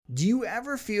Do you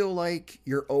ever feel like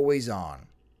you're always on?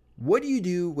 What do you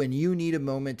do when you need a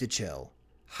moment to chill?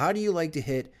 How do you like to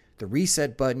hit the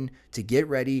reset button to get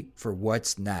ready for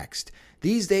what's next?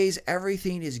 These days,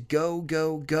 everything is go,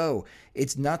 go, go.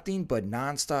 It's nothing but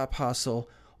nonstop hustle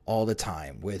all the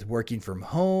time, with working from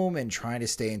home and trying to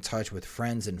stay in touch with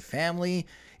friends and family,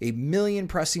 a million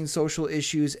pressing social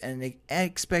issues, and an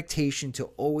expectation to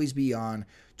always be on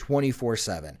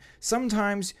 24/7.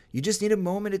 Sometimes you just need a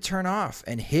moment to turn off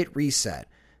and hit reset.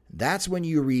 That's when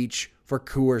you reach for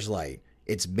Coors Light.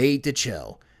 It's made to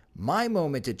chill. My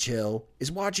moment to chill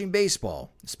is watching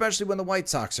baseball, especially when the White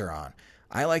Sox are on.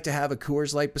 I like to have a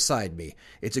Coors Light beside me.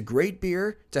 It's a great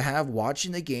beer to have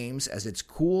watching the games, as it's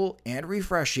cool and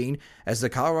refreshing as the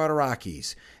Colorado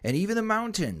Rockies. And even the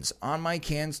mountains on my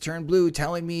cans turn blue,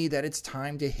 telling me that it's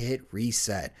time to hit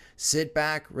reset. Sit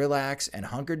back, relax, and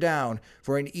hunker down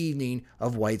for an evening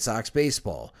of White Sox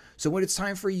baseball. So when it's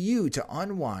time for you to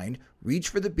unwind, reach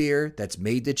for the beer that's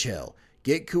made to chill.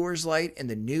 Get Coors Light in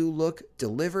the new look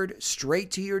delivered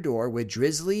straight to your door with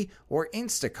Drizzly or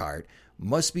Instacart.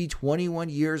 Must be 21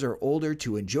 years or older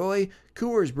to enjoy.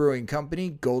 Coors Brewing Company,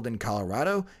 Golden,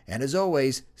 Colorado. And as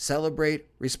always, celebrate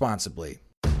responsibly.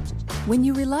 When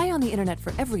you rely on the internet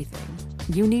for everything,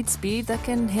 you need speed that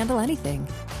can handle anything.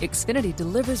 Xfinity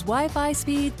delivers Wi-Fi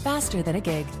speed faster than a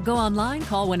gig. Go online,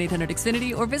 call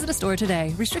 1-800-XFINITY, or visit a store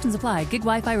today. Restrictions apply. Gig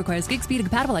Wi-Fi requires gig speed and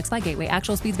compatible X-Fi gateway.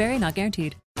 Actual speeds vary, not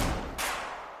guaranteed.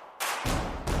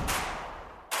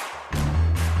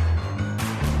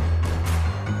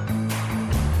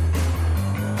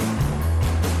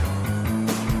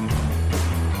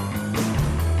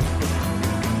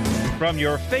 From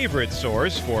your favorite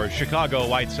source for Chicago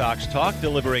White Sox talk,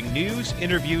 delivering news,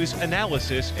 interviews,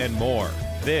 analysis, and more.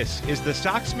 This is the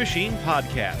Sox Machine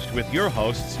Podcast with your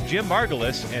hosts, Jim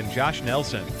Margulis and Josh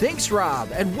Nelson. Thanks, Rob,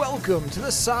 and welcome to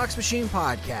the Sox Machine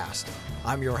Podcast.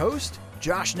 I'm your host,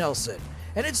 Josh Nelson,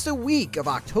 and it's the week of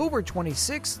October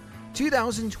 26th,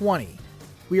 2020.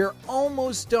 We are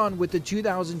almost done with the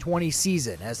 2020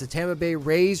 season as the Tampa Bay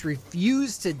Rays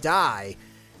refuse to die,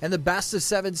 and the best of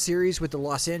 7 series with the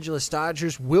Los Angeles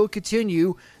Dodgers will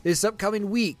continue this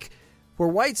upcoming week. For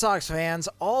White Sox fans,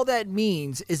 all that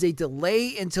means is a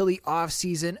delay until the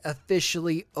offseason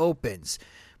officially opens.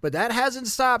 But that hasn't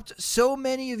stopped so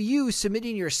many of you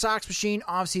submitting your Sox Machine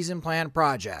offseason plan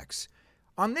projects.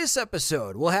 On this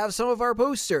episode, we'll have some of our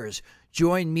posters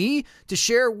join me to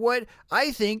share what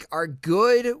I think are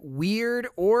good, weird,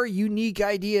 or unique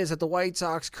ideas that the White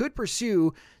Sox could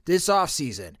pursue this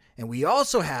offseason. And we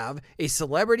also have a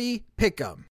celebrity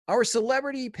pick'em. Our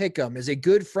celebrity pick'em is a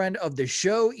good friend of the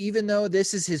show, even though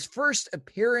this is his first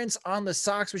appearance on the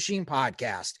Sox Machine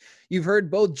Podcast. You've heard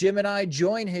both Jim and I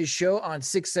join his show on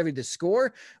 670 The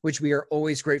Score, which we are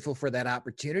always grateful for that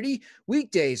opportunity.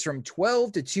 Weekdays from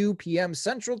 12 to 2 p.m.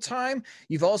 Central Time.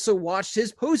 You've also watched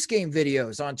his post-game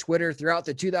videos on Twitter throughout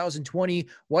the 2020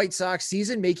 White Sox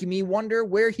season, making me wonder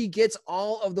where he gets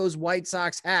all of those White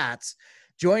Sox hats.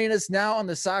 Joining us now on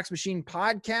the Sox Machine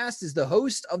Podcast is the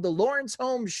host of the Lawrence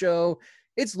Holmes Show.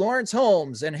 It's Lawrence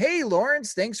Holmes. And hey,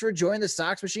 Lawrence, thanks for joining the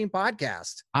Sox Machine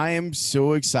Podcast. I am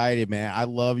so excited, man. I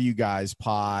love you guys'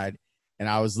 pod. And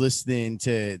I was listening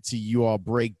to you all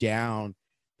break down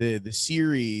the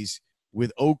series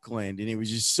with Oakland, and it was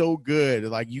just so good.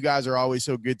 Like, you guys are always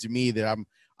so good to me that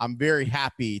I'm very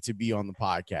happy to be on the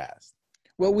podcast.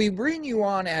 Well, we bring you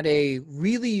on at a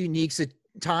really unique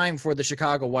time for the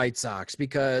Chicago White Sox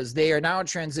because they are now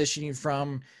transitioning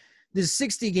from the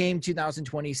 60-game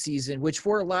 2020 season, which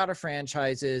for a lot of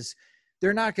franchises,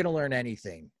 they're not going to learn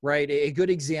anything, right? A good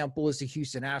example is the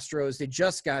Houston Astros. They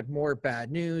just got more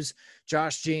bad news.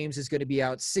 Josh James is going to be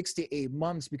out 6 to 8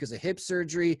 months because of hip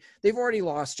surgery. They've already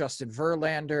lost Justin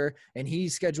Verlander, and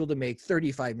he's scheduled to make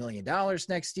 $35 million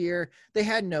next year. They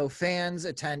had no fans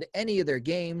attend any of their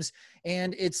games,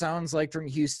 and it sounds like from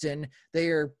Houston, they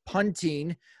are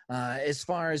punting as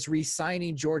far as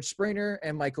re-signing George Springer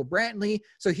and Michael Brantley.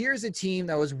 So here's a team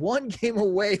that was one game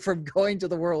away from going to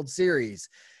the World Series,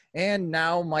 and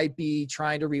now might be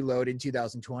trying to reload in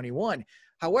 2021.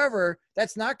 However,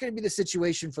 that's not going to be the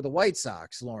situation for the White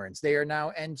Sox, Lawrence. They are now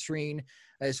entering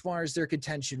as far as their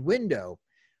contention window.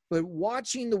 But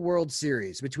watching the World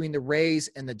Series between the Rays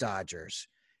and the Dodgers,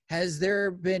 has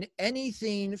there been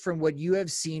anything from what you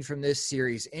have seen from this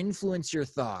series influence your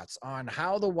thoughts on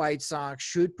how the White Sox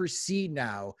should proceed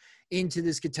now into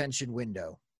this contention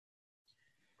window?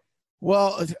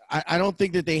 Well, I don't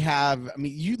think that they have. I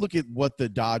mean, you look at what the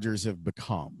Dodgers have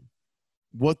become,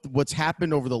 what's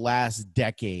happened over the last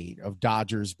decade of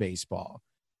Dodgers baseball.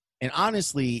 And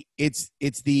honestly, it's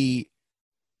the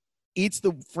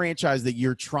franchise that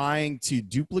you're trying to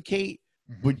duplicate,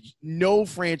 but no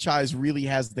franchise really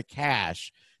has the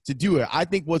cash to do it. I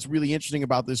think what's really interesting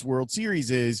about this World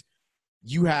Series is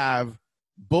you have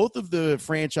both of the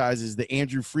franchises that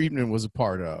Andrew Friedman was a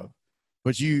part of,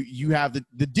 but you have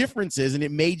the differences, and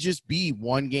it may just be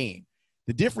one game.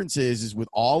 The difference is with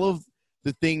all of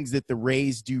the things that the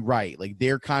Rays do right, like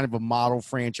they're kind of a model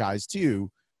franchise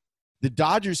too. The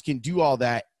Dodgers can do all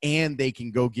that, and they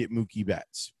can go get Mookie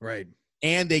Betts. Right.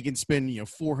 And they can spend,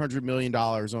 $400 million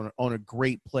on a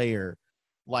great player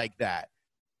like that.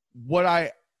 What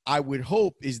I would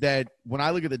hope is that when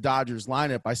I look at the Dodgers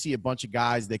lineup, I see a bunch of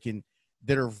guys that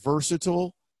are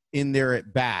versatile in their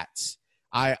at-bats.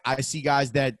 I see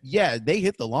guys that, they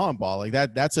hit the long ball. Like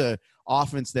that's a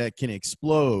offense that can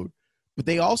explode. But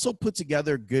they also put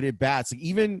together good at-bats. Like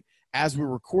even as we're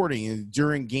recording and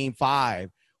during Game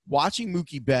 5, watching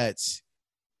Mookie Betts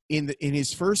in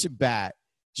his first at-bat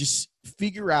just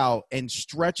figure out and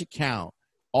stretch a count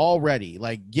already,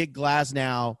 like get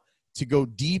Glasnow to go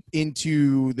deep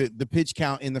into the pitch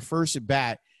count in the first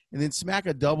at-bat and then smack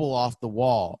a double off the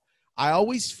wall. I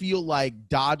always feel like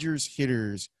Dodgers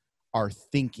hitters are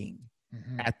thinking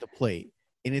at the plate,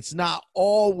 and it's not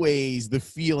always the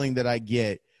feeling that I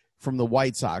get from the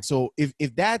White Sox. So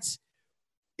if that's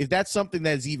something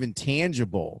that's even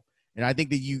tangible, and I think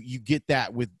that you get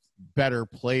that with better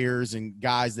players and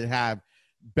guys that have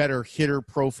better hitter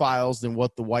profiles than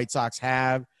what the White Sox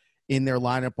have in their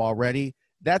lineup already,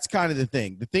 that's kind of the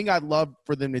thing. The thing I'd love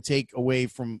for them to take away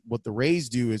from what the Rays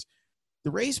do is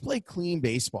the Rays play clean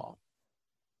baseball.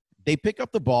 They pick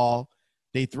up the ball.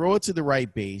 They throw it to the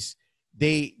right base.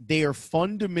 They are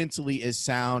fundamentally as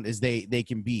sound as they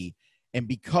can be. And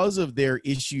because of their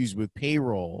issues with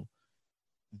payroll,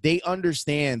 they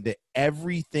understand that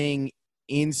everything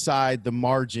inside the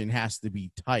margin has to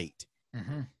be tight.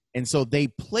 And so they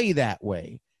play that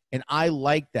way. And I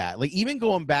like that. Like even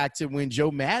going back to when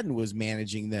Joe Madden was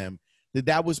managing them,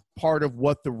 that was part of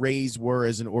what the Rays were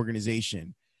as an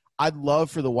organization. I'd love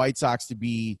for the White Sox to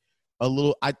be a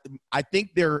little – I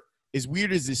think they're – as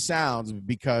weird as this sounds,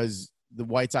 because the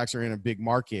White Sox are in a big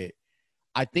market,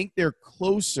 I think they're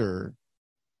closer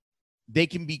 – they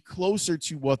can be closer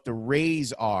to what the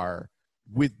Rays are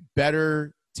with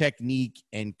better technique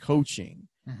and coaching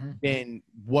than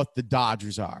what the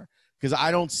Dodgers are. Because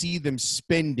I don't see them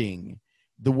spending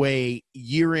the way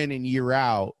year in and year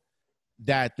out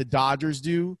that the Dodgers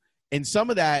do. And some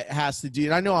of that has to do –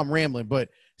 and I know I'm rambling, but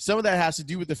some of that has to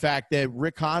do with the fact that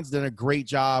Rick Hahn's done a great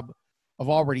job of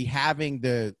already having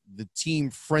the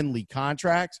team-friendly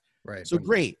contracts. Right. So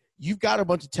great. You've got a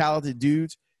bunch of talented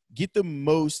dudes. Get the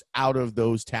most out of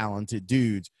those talented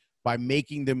dudes by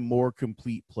making them more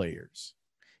complete players.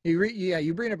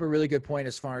 You bring up a really good point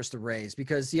as far as the Rays,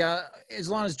 because, as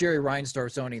long as Jerry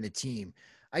Reinsdorf's owning the team,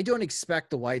 I don't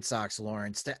expect the White Sox,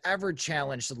 Lawrence, to ever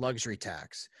challenge the luxury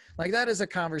tax. Like, that is a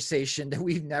conversation that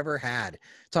we've never had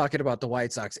talking about the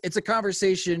White Sox. It's a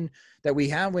conversation that we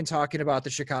have when talking about the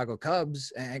Chicago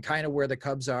Cubs and kind of where the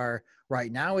Cubs are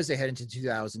right now as they head into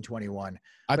 2021.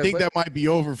 I think that might be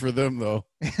over for them, though.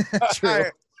 True.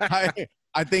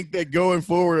 I think that going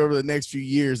forward over the next few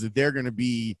years that they're going to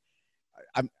be –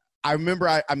 I remember,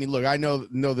 I mean, look, I know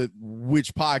that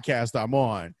which podcast I'm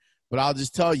on, but I'll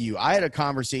just tell you, I had a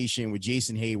conversation with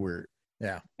Jason Hayward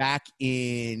back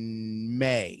in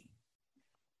May,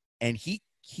 and he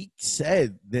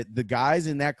said that the guys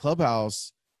in that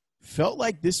clubhouse felt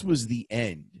like this was the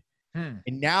end. And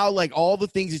now, like, all the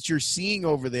things that you're seeing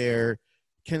over there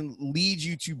can lead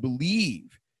you to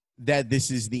believe that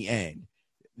this is the end.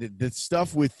 The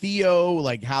stuff with Theo,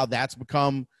 like how that's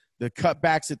become – the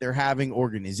cutbacks that they're having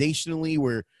organizationally,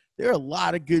 where there are a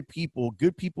lot of good people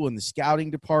in the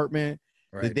scouting department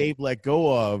that they've let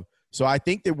go of. So I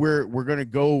think that we're going to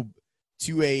go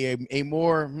to a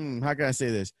more, how can I say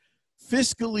this,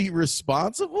 fiscally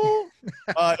responsible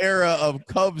era of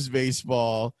Cubs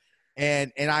baseball.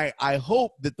 And I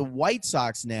hope that the White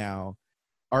Sox now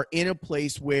are in a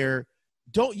place where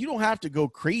you don't have to go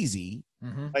crazy.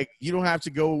 Like, you don't have to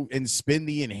go and spend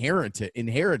the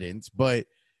inheritance, but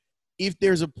if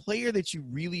there's a player that you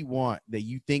really want that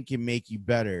you think can make you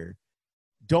better,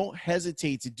 don't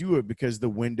hesitate to do it because the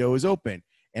window is open.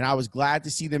 And I was glad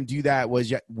to see them do that with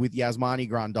Yasmani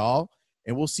Grandal,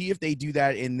 and we'll see if they do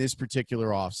that in this particular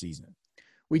offseason.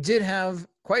 We did have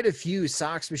quite a few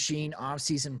Sox Machine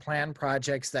offseason plan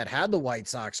projects that had the White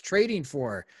Sox trading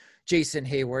for Jason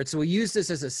Hayward. So we use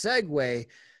this as a segue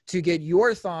to get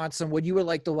your thoughts on what you would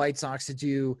like the White Sox to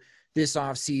do this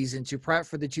offseason to prep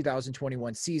for the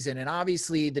 2021 season. And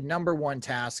obviously the number one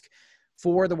task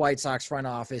for the White Sox front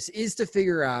office is to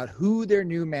figure out who their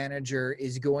new manager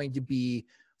is going to be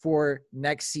for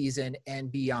next season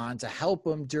and beyond to help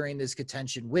them during this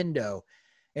contention window.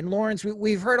 And Lawrence,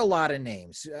 we've heard a lot of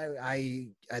names. I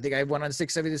think I went on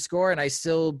 670 The Score, and I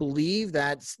still believe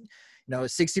that,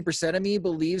 60% of me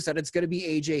believes that it's going to be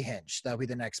AJ Hinch. That'll be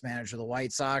the next manager of the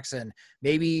White Sox. And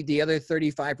maybe the other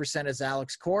 35% is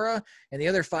Alex Cora. And the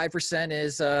other 5%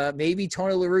 is maybe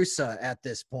Tony La Russa at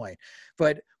this point.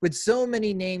 But with so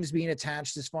many names being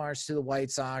attached as far as to the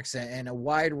White Sox and a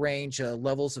wide range of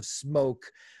levels of smoke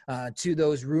to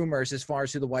those rumors as far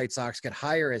as who the White Sox could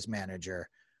hire as manager,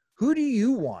 who do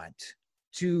you want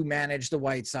to manage the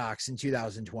White Sox in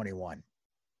 2021?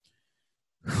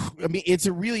 I mean, it's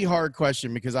a really hard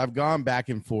question because I've gone back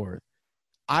and forth.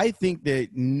 I think that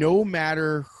no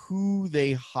matter who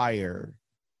they hire,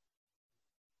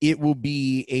 it will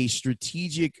be a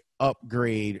strategic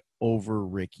upgrade over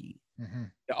Ricky. Mm-hmm.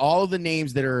 All of the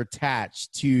names that are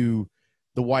attached to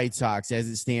the White Sox as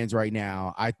it stands right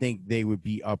now, I think they would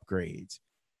be upgrades.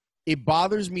 It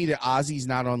bothers me that Ozzy's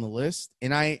not on the list,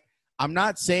 and I'm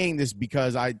not saying this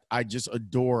because I just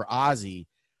adore Ozzy.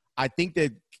 I think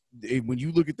that when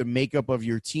you look at the makeup of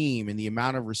your team and the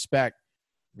amount of respect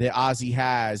that Ozzy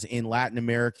has in Latin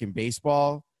American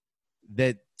baseball,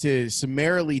 that to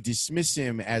summarily dismiss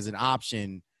him as an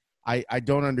option, I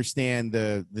don't understand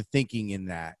the thinking in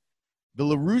that. The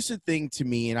La Russa thing to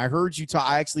me, and I heard you talk,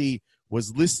 I actually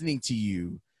was listening to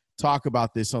you talk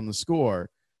about this on The Score.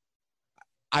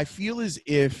 I feel as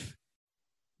if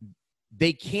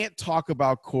they can't talk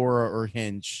about Cora or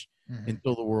Hinch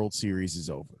until the World Series is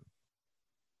over.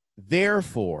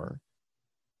 Therefore,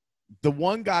 the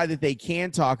one guy that they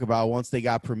can talk about once they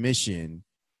got permission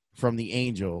from the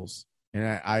Angels,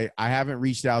 and I haven't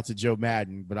reached out to Joe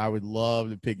Madden, but I would love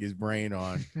to pick his brain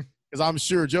on, because I'm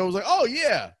sure Joe was like, oh,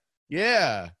 yeah.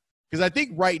 Because I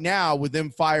think right now with them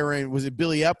firing, was it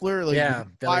Billy Epler? Billy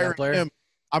Epler. Him,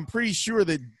 I'm pretty sure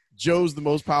that Joe's the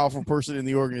most powerful person in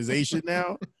the organization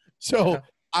now. So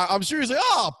I'm sure he's like,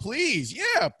 oh, please,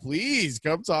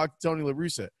 come talk to Tony La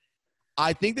Russa.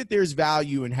 I think that there's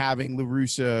value in having La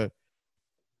Russa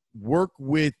work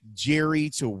with Jerry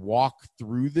to walk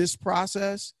through this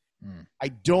process. I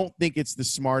don't think it's the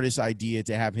smartest idea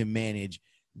to have him manage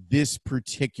this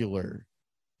particular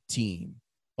team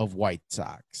of White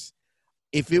Sox.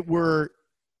 If it were,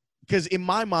 because in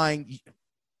my mind,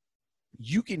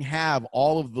 you can have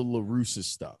all of the La Russa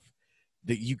stuff,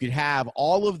 that you could have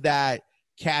all of that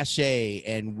cachet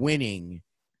and winning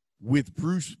with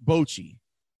Bruce Bochy.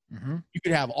 Mm-hmm. You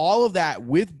could have all of that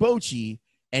with Bochy,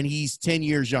 and he's 10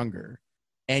 years younger,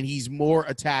 and he's more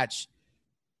attached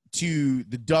to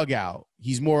the dugout.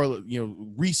 He's more,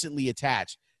 recently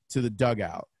attached to the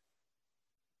dugout.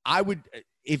 I would,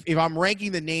 if I'm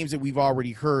ranking the names that we've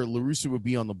already heard, La Russa would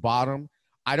be on the bottom.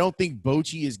 I don't think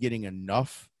Bochy is getting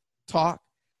enough talk.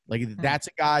 That's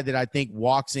a guy that I think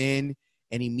walks in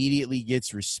and immediately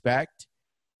gets respect.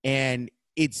 And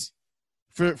it's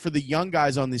for the young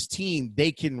guys on this team,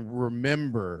 they can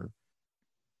remember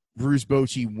Bruce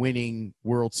Bochy winning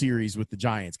World Series with the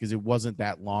Giants because it wasn't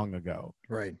that long ago.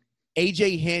 Right.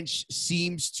 AJ Hinch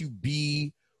seems to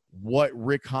be what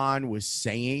Rick Hahn was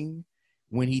saying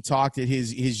when he talked at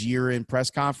his year-end press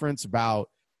conference about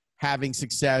having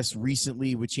success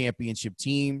recently with championship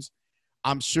teams.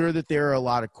 I'm sure that there are a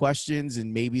lot of questions,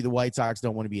 and maybe the White Sox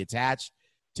don't want to be attached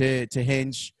to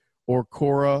Hinch or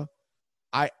Cora.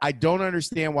 I don't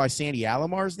understand why Sandy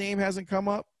Alomar's name hasn't come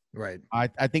up. Right.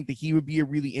 I think that he would be a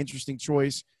really interesting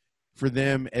choice for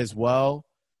them as well.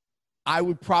 I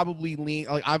would probably lean,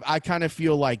 I kind of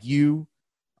feel like you,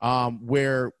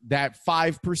 where that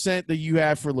 5% that you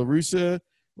have for La Russa,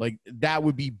 that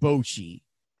would be Bochy.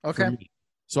 Okay.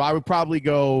 So I would probably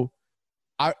go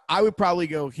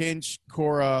Hinch,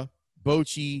 Cora,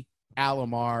 Bochy,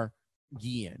 Alomar,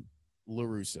 Guillen, La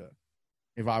Russa,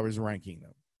 if I was ranking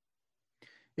them.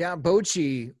 Yeah,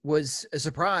 Bochy was a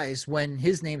surprise when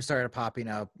his name started popping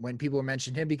up, when people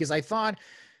mentioned him, because I thought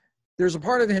there's a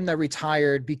part of him that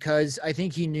retired because I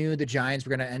think he knew the Giants were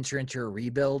going to enter into a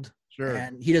rebuild. Sure.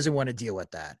 And he doesn't want to deal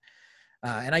with that.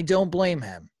 And I don't blame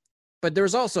him. But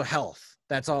there's also health.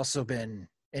 That's also been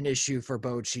an issue for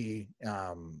Bochy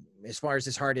as far as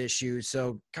his heart issues.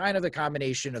 So kind of the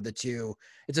combination of the two.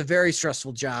 It's a very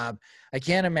stressful job. I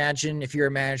can't imagine if you're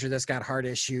a manager that's got heart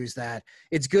issues that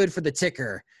it's good for the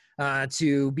ticker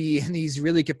to be in these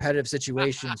really competitive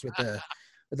situations with the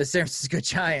San Francisco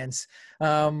Giants.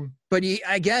 But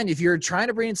again, if you're trying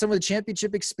to bring in some of the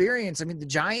championship experience, I mean, the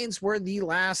Giants were the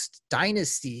last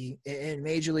dynasty in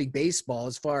Major League Baseball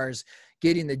as far as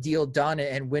getting the deal done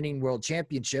and winning world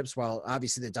championships, while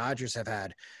obviously the Dodgers have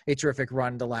had a terrific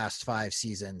run the last 5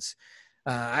 seasons.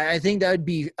 I think that would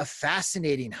be a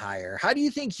fascinating hire. How do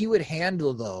you think he would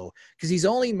handle, though? Because he's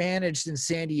only managed in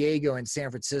San Diego and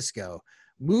San Francisco,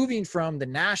 moving from the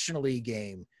National League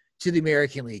game to the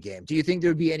American League game. Do you think there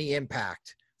would be any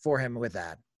impact for him with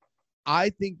that?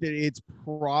 I think that it's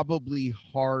probably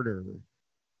harder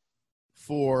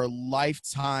for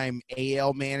lifetime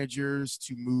AL managers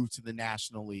to move to the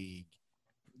National League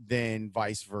than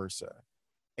vice versa.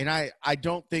 And I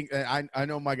don't think – I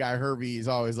know my guy Herbie is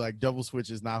always like, double switch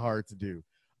is not hard to do.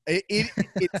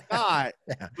 It's not,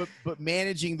 Yeah. but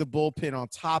managing the bullpen on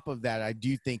top of that, I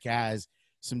do think has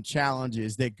some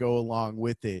challenges that go along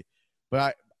with it.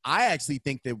 But I actually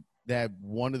think that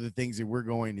one of the things that we're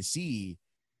going to see,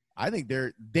 I think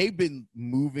they've been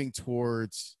moving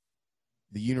towards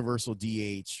the universal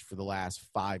DH for the last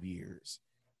 5 years.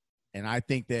 And I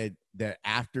think that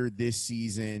after this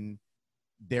season –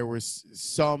 there was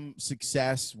some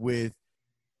success with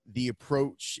the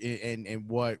approach and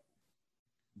what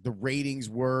the ratings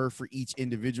were for each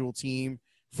individual team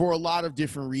for a lot of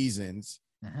different reasons,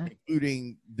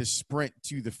 including the sprint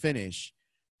to the finish.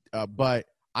 But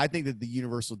I think that the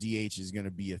universal DH is going to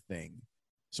be a thing.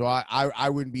 So I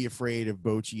wouldn't be afraid of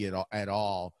Bochy at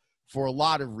all for a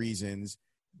lot of reasons.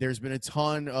 There's been a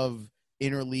ton of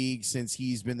interleague since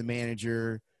he's been the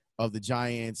manager of the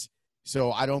Giants.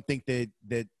 So I don't think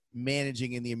that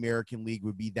managing in the American League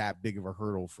would be that big of a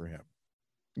hurdle for him.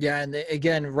 Yeah, and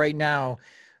again, right now,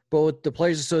 both the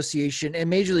Players Association and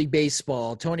Major League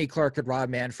Baseball, Tony Clark and Rob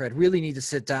Manfred, really need to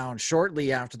sit down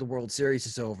shortly after the World Series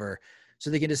is over so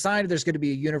they can decide if there's going to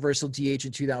be a universal DH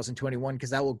in 2021,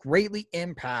 because that will greatly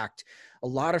impact a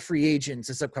lot of free agents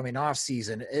this upcoming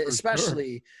offseason,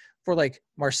 especially for like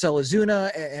Marcell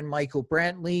Ozuna and Michael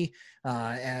Brantley,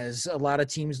 as a lot of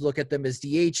teams look at them as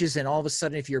DHs. And all of a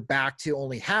sudden, if you're back to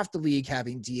only half the league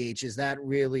having DHs, that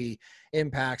really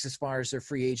impacts as far as their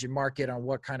free agent market on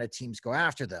what kind of teams go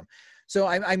after them. So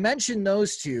I mentioned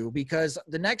those two because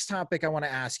the next topic I want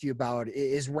to ask you about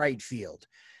is right field.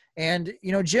 And,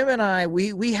 you know, Jim and I,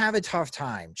 we have a tough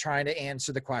time trying to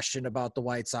answer the question about the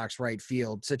White Sox right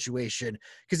field situation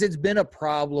because it's been a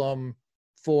problem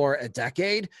for a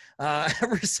decade,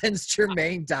 ever since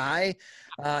Jermaine Dye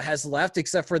has left,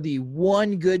 except for the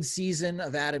one good season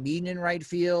of Adam Eaton in right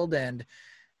field. And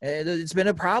it's been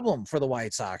a problem for the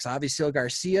White Sox. Obviously,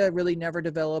 Garcia really never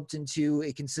developed into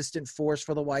a consistent force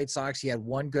for the White Sox. He had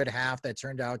one good half that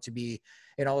turned out to be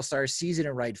an all-star season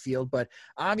in right field, but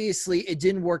obviously it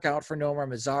didn't work out for Nomar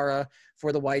Mazara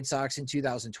for the White Sox in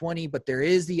 2020, but there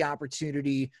is the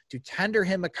opportunity to tender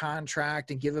him a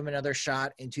contract and give him another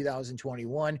shot in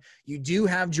 2021. You do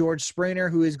have George Springer,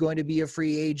 who is going to be a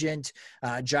free agent.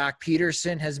 Jock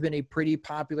Peterson has been a pretty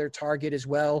popular target as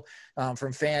well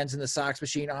from fans in the Sox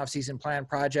Machine offseason plan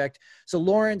project. So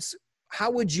Lawrence,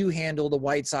 how would you handle the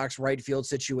White Sox right field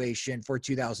situation for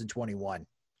 2021?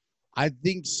 I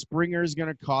think Springer is going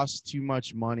to cost too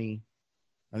much money.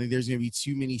 I think there's going to be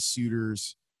too many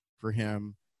suitors for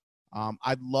him.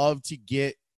 I'd love to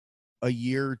get a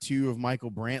year or two of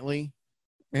Michael Brantley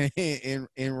in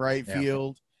right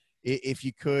field if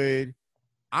you could.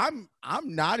 I'm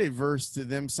not adverse to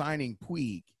them signing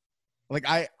Puig. Like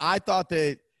I thought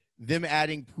that them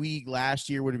adding Puig last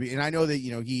year would have been, and I know that,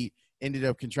 you know, he ended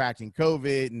up contracting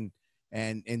COVID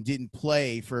and didn't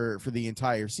play for the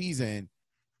entire season.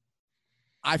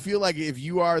 I feel like if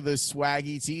you are the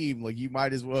swaggy team, like you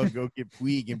might as well go get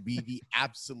Puig and be the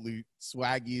absolute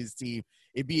swaggiest team.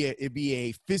 It'd be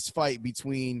a fist fight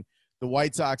between the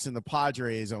White Sox and the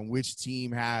Padres on which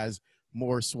team has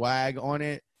more swag on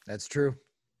it. That's true.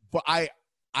 But I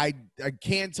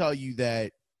can tell you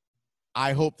that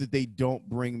I hope that they don't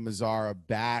bring Mazara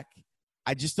back.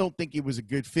 I just don't think it was a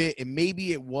good fit, and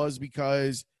maybe it was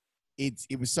because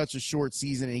it was such a short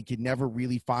season and he could never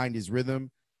really find his rhythm.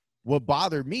 What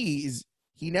bothered me is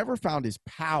he never found his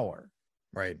power.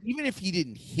 Right. Even if he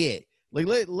didn't hit, like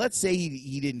let's say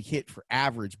he didn't hit for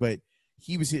average, but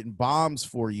he was hitting bombs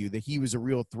for you, that he was a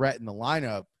real threat in the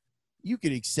lineup, you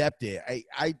could accept it.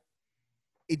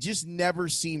 It just never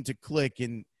seemed to click.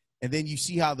 And then you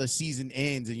see how the season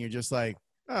ends and you're just like,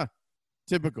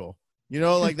 typical, you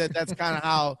know, like that's kind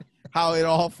of how it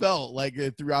all felt like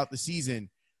throughout the season.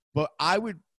 But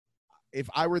if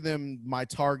I were them, my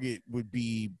target would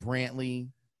be Brantley.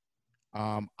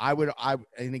 And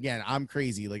again, I'm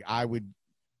crazy. Like I would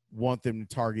want them to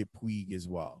target Puig as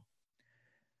well.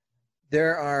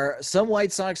 There are some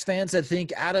White Sox fans that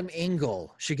think Adam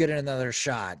Engel should get another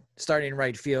shot starting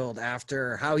right field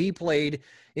after how he played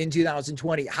in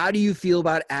 2020. How do you feel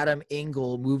about Adam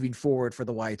Engel moving forward for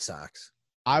the White Sox?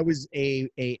 I was a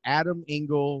Adam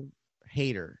Engel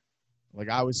hater. Like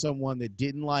I was someone that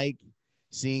didn't like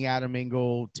seeing Adam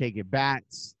Engel take at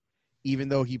bats, even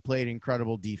though he played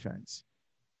incredible defense.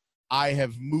 I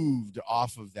have moved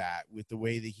off of that with the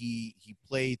way that he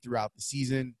played throughout the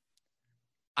season.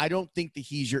 I don't think that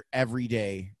he's your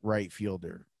everyday right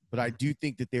fielder, but I do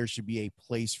think that there should be a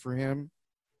place for him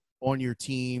on your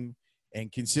team. And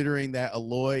considering that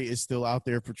Eloy is still out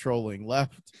there patrolling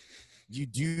left, you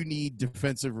do need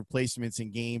defensive replacements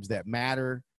in games that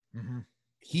matter. Mm-hmm.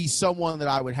 He's someone that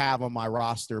I would have on my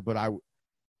roster, but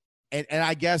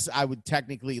I guess I would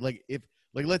technically,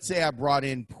 let's say I brought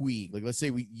in Puig. Let's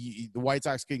say the White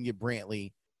Sox couldn't get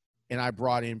Brantley, and I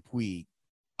brought in Puig.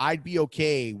 I'd be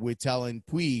okay with telling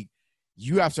Puig,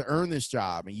 you have to earn this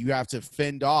job, and you have to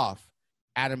fend off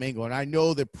Adam Engel. And I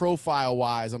know that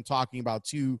profile-wise, I'm talking about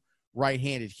two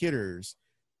right-handed hitters,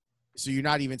 so you're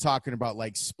not even talking about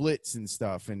like splits and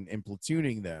stuff and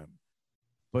platooning them.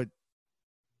 But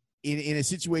in a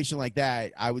situation like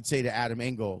that, I would say to Adam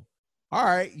Engel, all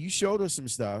right, you showed us some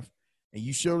stuff, and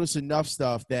you showed us enough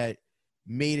stuff that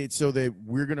made it so that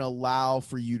we're going to allow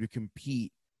for you to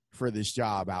compete for this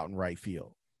job out in right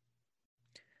field.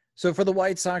 So for the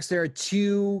White Sox, there are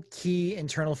two key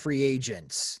internal free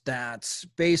agents that's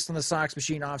based on the Sox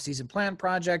Machine offseason plan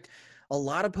project. A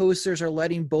lot of posters are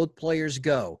letting both players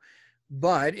go.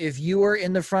 But if you are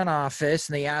in the front office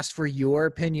and they ask for your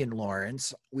opinion,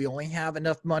 Lawrence, we only have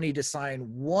enough money to sign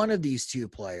one of these two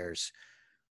players.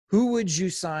 Who would you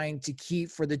sign to keep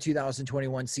for the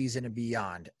 2021 season and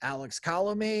beyond? Alex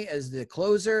Colomé as the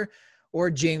closer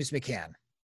or James McCann?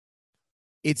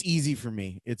 It's easy for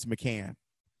me. It's McCann.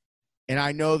 And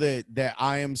I know that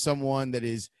I am someone that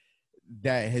has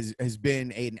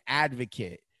been an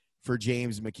advocate for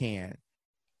James McCann.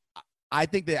 I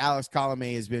think that Alex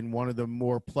Colomé has been one of the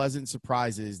more pleasant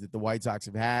surprises that the White Sox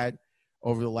have had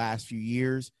over the last few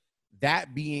years.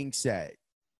 That being said,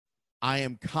 I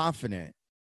am confident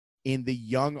in the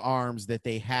young arms that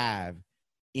they have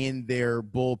in their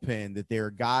bullpen, that there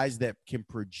are guys that can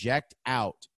project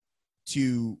out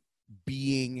to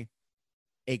being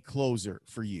a closer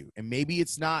for you. And maybe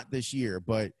it's not this year,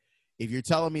 but if you're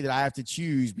telling me that I have to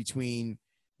choose between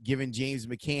giving James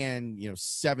McCann,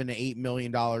 $7 to $8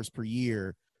 million per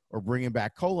year or bringing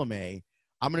back Colomé,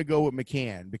 I'm going to go with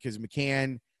McCann because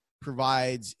McCann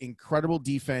provides incredible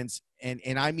defense. And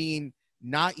I mean,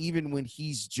 not even when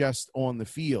he's just on the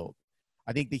field.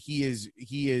 I think that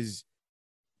he's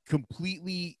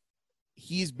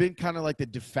been kind of like the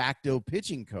de facto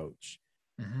pitching coach.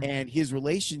 Mm-hmm. And his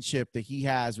relationship that he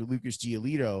has with Lucas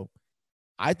Giolito,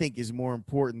 I think is more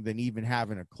important than even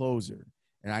having a closer.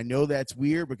 And I know that's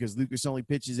weird because Lucas only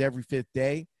pitches every fifth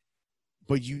day,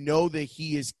 but you know that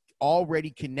he is already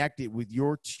connected with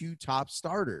your two top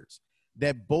starters,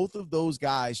 that both of those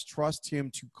guys trust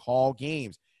him to call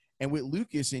games. And with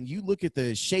Lucas, and you look at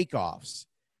the shakeoffs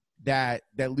that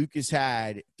Lucas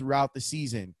had throughout the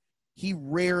season, he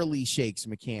rarely shakes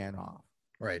McCann off.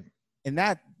 Right. And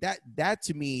that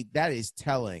to me, that is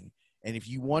telling. And if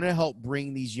you want to help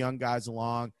bring these young guys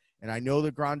along, and I know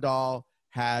that Grandal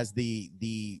has the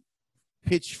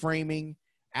pitch framing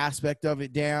aspect of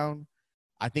it down,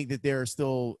 I think that there are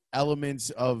still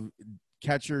elements of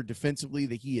catcher defensively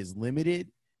that he is limited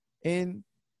in,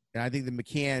 and I think that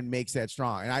McCann makes that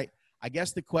strong. And I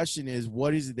guess the question is,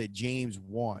 what is it that James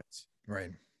wants?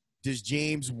 Right. Does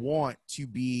James want to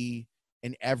be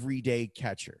an everyday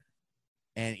catcher?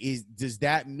 And does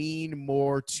that mean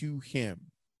more to him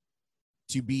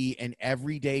to be an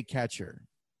everyday catcher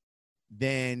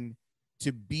than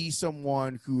to be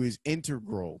someone who is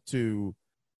integral to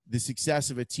the success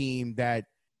of a team that,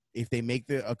 if they make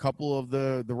a couple of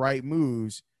the right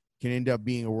moves, can end up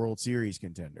being a World Series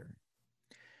contender?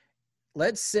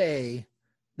 Let's say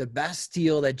the best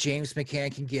deal that James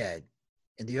McCann can get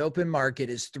in the open market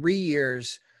is 3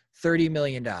 years, $30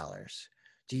 million.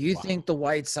 Do you think the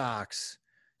White Sox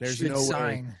should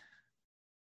sign?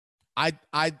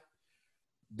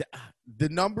 The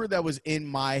number that was in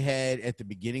my head at the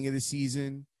beginning of the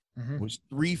season was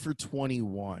 3 for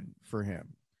 21 for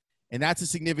him. And that's a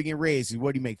significant raise.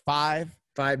 What do you make? $5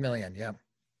 million. Yeah.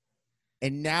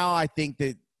 And now I think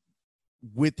that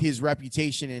with his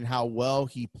reputation and how well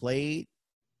he played,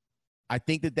 I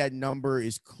think that number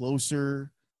is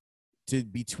closer to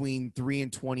between 3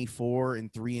 and 24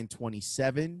 and 3 and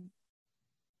 27.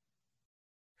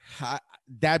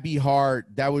 That'd be hard.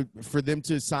 That would, for them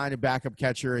to sign a backup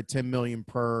catcher at $10 million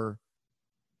per.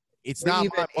 It's not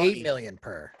even $8 million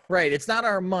per. Right. It's not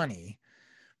our money,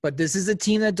 but this is a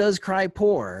team that does cry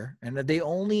poor, and that they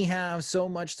only have so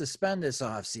much to spend this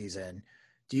offseason.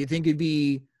 Do you think it'd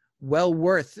be well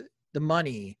worth the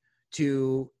money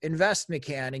to invest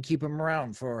McCann and keep him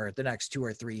around for the next 2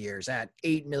 or 3 years at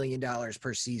 $8 million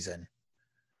per season?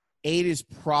 8 is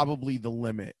probably the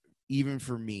limit, even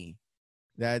for me.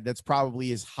 That's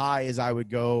probably as high as I would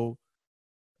go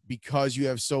because you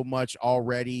have so much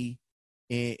already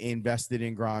invested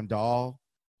in Grandal.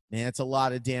 Man, that's a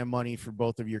lot of damn money for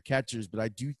both of your catchers. But I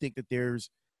do think that there's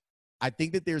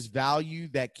value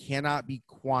that cannot be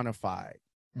quantified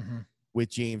with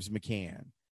James McCann.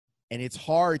 And it's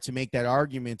hard to make that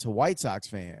argument to White Sox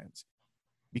fans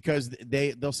because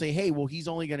they'll say, hey, well, he's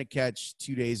only going to catch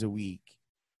 2 days a week.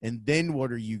 And then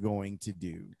what are you going to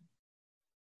do?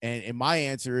 And my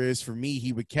answer is, for me,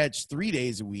 he would catch 3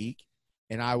 days a week,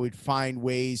 and I would find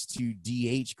ways to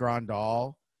DH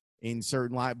Grandal in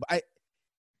certain line.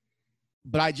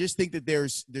 But I just think that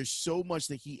there's so much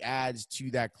that he adds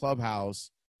to that clubhouse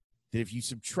that if you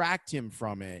subtract him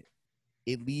from it,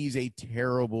 it leaves a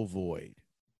terrible void.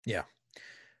 Yeah.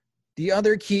 The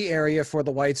other key area for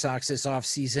the White Sox this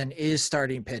offseason is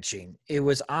starting pitching. It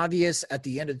was obvious at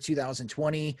the end of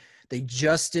 2020, they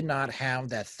just did not have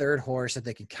that third horse that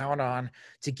they could count on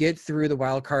to get through the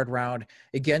wild card round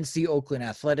against the Oakland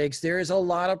Athletics. There is a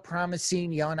lot of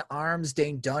promising young arms.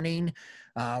 Dane Dunning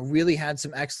really had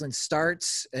some excellent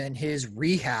starts in his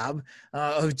rehab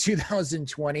of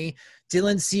 2020.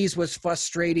 Dylan Cease was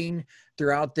frustrating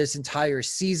throughout this entire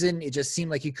season. It just seemed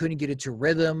like he couldn't get into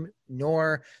rhythm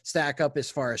nor stack up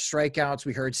as far as strikeouts.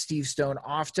 We heard Steve Stone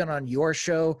often on your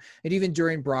show and even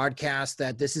during broadcast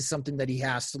that this is something that he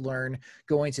has to learn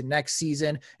going to next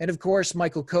season. And of course,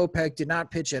 Michael Kopech did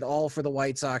not pitch at all for the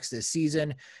White Sox this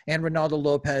season. And Ronaldo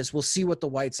Lopez, we'll see what the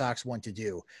White Sox want to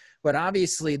do. But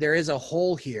obviously there is a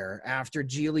hole here after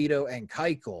Giolito and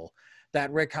Keuchel that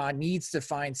Rick Hahn needs to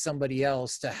find somebody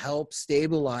else to help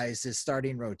stabilize his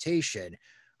starting rotation.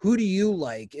 Who do you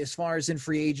like as far as in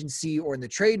free agency or in the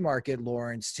trade market,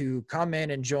 Lawrence, to come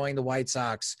in and join the White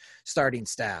Sox starting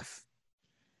staff?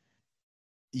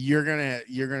 You're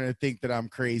gonna think that I'm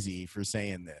crazy for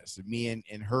saying this. Me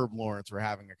and Herb Lawrence were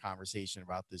having a conversation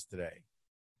about this today.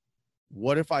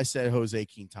 What if I said Jose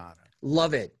Quintana?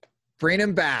 Love it. Bring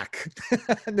him back.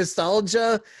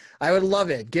 Nostalgia. I would love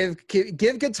it. Give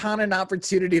Quintana an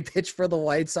opportunity to pitch for the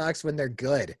White Sox when they're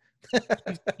good.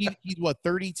 he's what,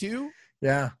 32?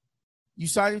 Yeah. You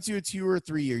signed him to a 2 or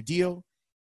 3 year deal.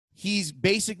 He's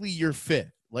basically your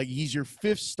fifth. Like, he's your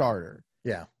fifth starter.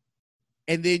 Yeah.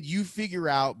 And then you figure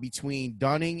out between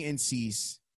Dunning and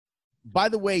Cease. By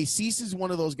the way, Cease is one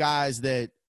of those guys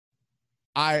that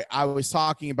I was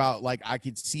talking about, like, I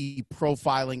could see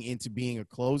profiling into being a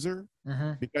closer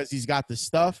because he's got the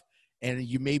stuff, and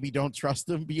you maybe don't trust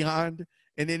him beyond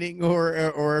an inning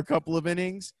or a couple of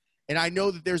innings. And I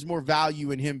know that there's more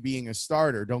value in him being a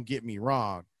starter. Don't get me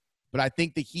wrong. But I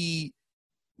think that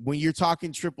when you're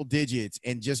talking triple digits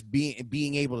and just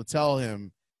being able to tell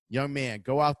him, young man,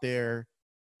 go out there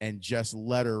and just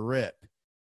let her rip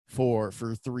for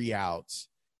 3 outs,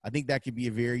 I think that could be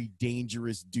a very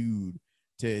dangerous dude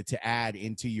to add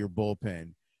into your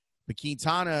bullpen. But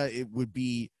Quintana, it would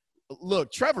be –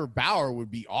 look, Trevor Bauer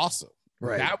would be awesome.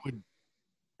 Right. That would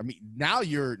 – I mean, now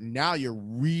you're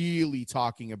really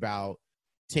talking about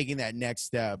taking that next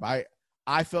step.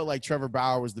 I felt like Trevor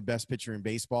Bauer was the best pitcher in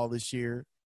baseball this year.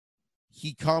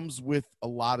 He comes with a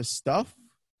lot of stuff.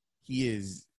 He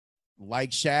is,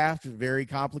 like Shaft, a very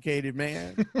complicated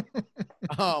man.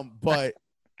 But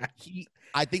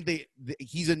I think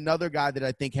he's another guy that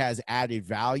I think has added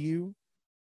value,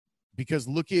 because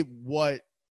look at what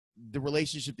the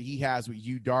relationship that he has with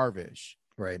Yu Darvish,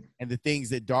 right, and the things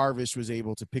that Darvish was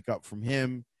able to pick up from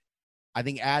him. I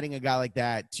think adding a guy like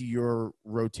that to your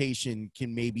rotation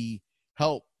can maybe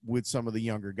help with some of the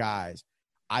younger guys.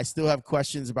 I still have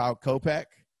questions about Kopech.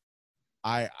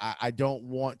 I don't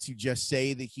want to just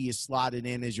say that he is slotted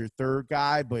in as your third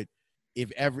guy, but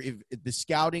if the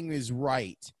scouting is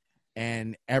right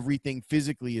and everything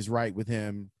physically is right with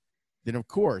him, then of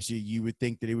course you would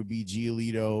think that it would be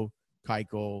Giolito,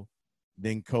 Keuchel,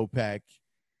 then Kopech,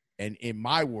 and in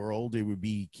my world it would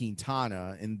be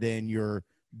Quintana, and then your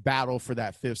battle for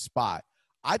that fifth spot.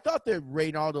 I thought that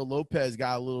Reynaldo Lopez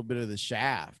got a little bit of the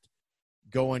shaft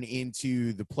going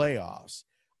into the playoffs.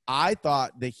 I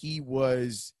thought that he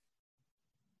was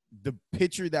the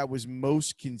pitcher that was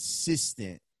most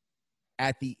consistent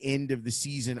at the end of the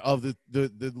season of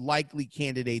the likely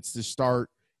candidates to start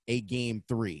a game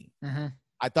 3.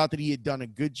 I thought that he had done a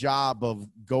good job of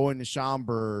going to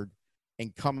Schaumburg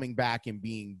and coming back and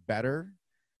being better.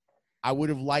 I would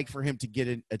have liked for him to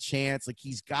get a chance. Like,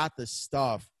 he's got the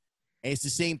stuff. And it's the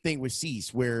same thing with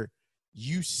Cease, where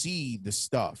you see the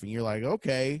stuff and you're like,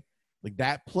 okay, like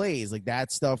that plays, like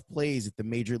that stuff plays at the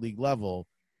major league level.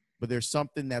 but there's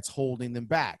something that's holding them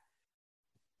back.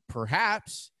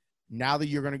 Perhaps now that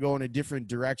you're going to go in a different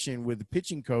direction with the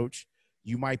pitching coach,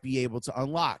 you might be able to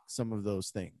unlock some of those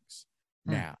things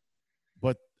now.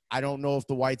 But I don't know if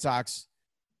the White Sox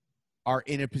are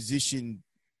in a position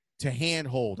to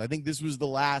handhold. I think this was the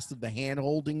last of the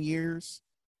handholding years.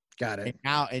 Got it.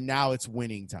 And now it's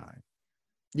winning time.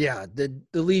 Yeah, the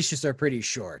leashes are pretty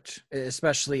short,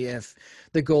 especially if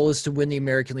the goal is to win the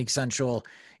American League Central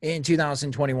in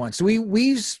 2021. So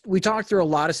we talked through a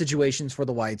lot of situations for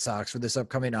the White Sox for this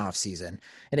upcoming offseason.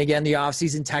 And again, the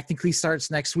offseason technically starts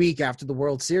next week after the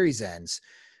World Series ends.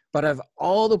 But of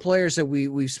all the players that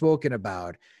we've spoken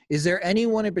about, is there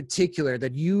anyone in particular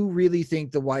that you really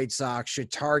think the White Sox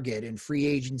should target in free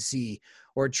agency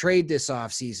or trade this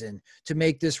offseason to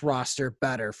make this roster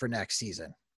better for next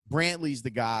season? Brantley's the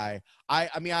guy. I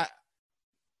mean,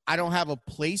 I don't have a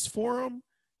place for him,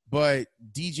 but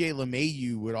DJ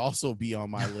LeMahieu would also be on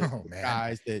my list of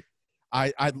guys that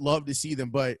I'd love to see them.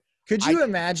 But could you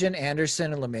imagine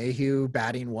Anderson and LeMahieu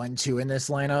batting 1-2 in this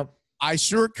lineup? I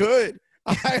sure could.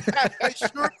 I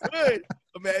sure could.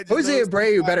 Imagine Jose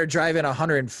Abreu better drive in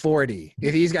 140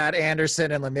 if he's got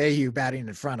Anderson and LeMahieu batting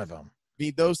in front of him. I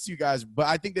mean, those two guys. But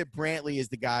I think that Brantley is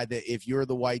the guy that if you're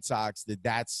the White Sox,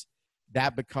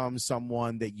 that becomes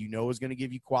someone that you know is going to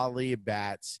give you quality at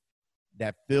bats,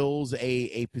 that fills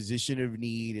a position of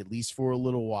need, at least for a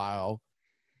little while,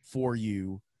 for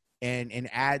you, and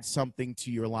adds something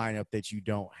to your lineup that you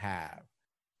don't have.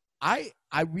 I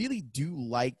really do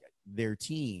like their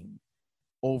team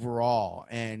overall,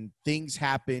 and things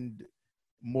happened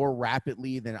more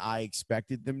rapidly than I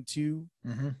expected them to.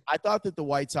 Mm-hmm. I thought that the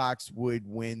White Sox would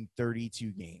win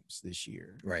 32 games this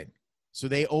year. Right. So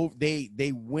they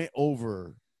went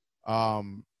over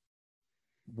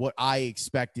what I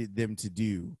expected them to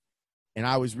do, and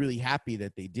I was really happy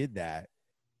that they did that.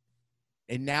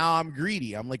 And now I'm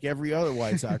greedy. I'm like every other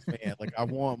White Sox fan. Like, I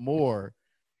want more.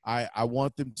 I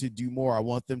want them to do more. I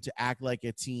want them to act like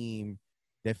a team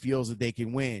that feels that they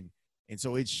can win. And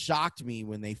so it shocked me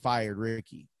when they fired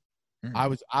Ricky. I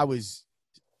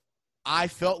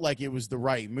felt like it was the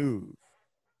right move,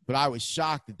 but I was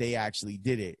shocked that they actually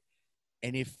did it.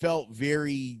 And it felt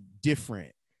very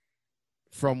different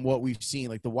from what we've seen.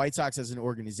 Like, the White Sox as an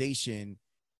organization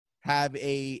have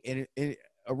a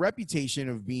reputation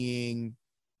of being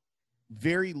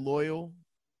very loyal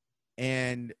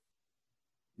and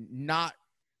not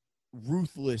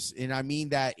ruthless. And I mean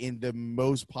that in the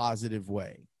most positive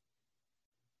way.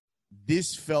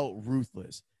 This felt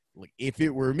ruthless. Like, if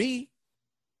it were me,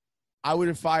 I would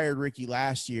have fired Ricky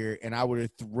last year and I would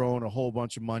have thrown a whole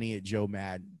bunch of money at Joe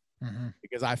Maddon. Mm-hmm.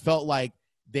 Because I felt like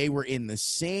they were in the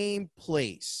same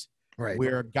place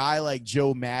where a guy like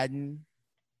Joe Maddon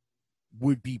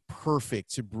would be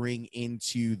perfect to bring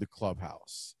into the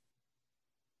clubhouse.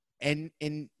 And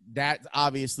that,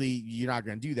 obviously, you're not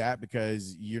going to do that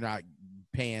because you're not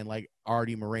paying like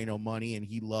Artie Moreno money and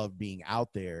he loved being out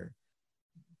there.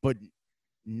 But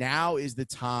now is the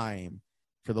time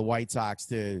for the White Sox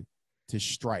to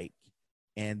strike.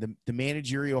 And the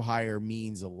managerial hire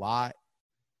means a lot.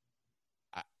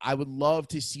 I would love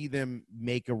to see them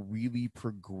make a really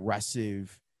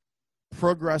progressive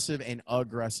and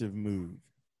aggressive move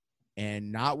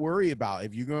and not worry about,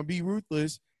 if you're going to be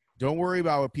ruthless, don't worry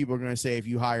about what people are going to say if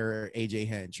you hire AJ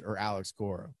Hinch or Alex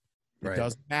Cora. It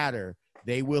doesn't matter.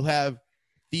 They will have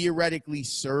theoretically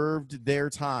served their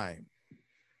time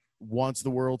once the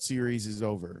World Series is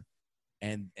over.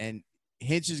 And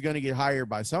Hinch is going to get hired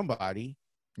by somebody.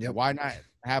 Yep. Why not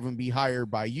have him be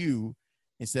hired by you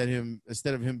instead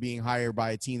of him being hired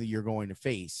by a team that you're going to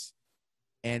face?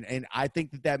 And I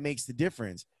think that makes the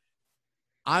difference.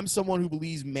 I'm someone who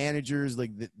believes managers,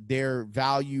 like, their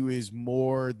value is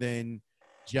more than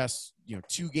just,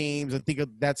 2 games. I think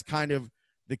that's kind of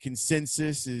the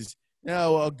consensus is,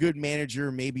 a good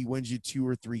manager maybe wins you 2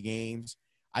 or 3 games.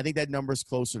 I think that number is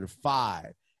closer to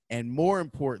 5. And more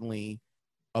importantly,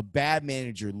 a bad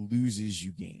manager loses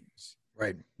you games.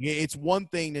 Right. It's one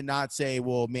thing to not say,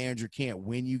 well, a manager can't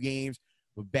win you games,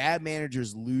 but bad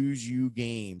managers lose you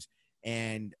games.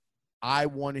 And I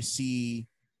want to see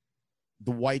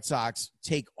the White Sox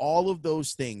take all of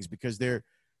those things because they're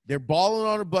balling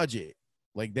on a budget.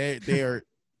 Like, they're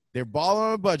balling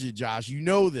on a budget, Josh. You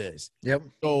know this. Yep.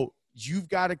 So you've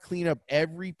got to clean up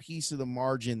every piece of the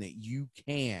margin that you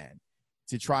can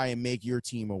to try and make your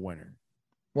team a winner.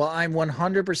 Well, I'm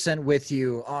 100% with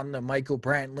you on the Michael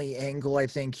Brantley angle. I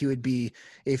think he would be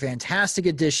a fantastic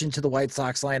addition to the White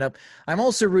Sox lineup. I'm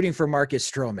also rooting for Marcus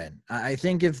Stroman. I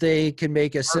think if they can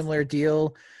make a similar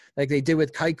deal like they did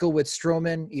with Keuchel with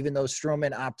Stroman, even though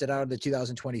Stroman opted out of the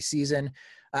 2020 season.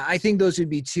 I think those would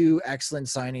be two excellent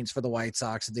signings for the White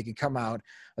Sox if they could come out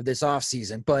of this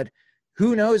offseason. But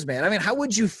who knows, man? I mean, how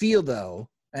would you feel, though,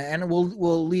 and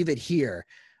we'll leave it here,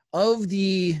 of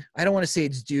the, I don't want to say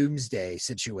it's doomsday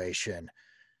situation,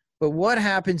 but what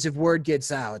happens if word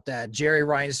gets out that Jerry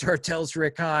Reinsdorf tells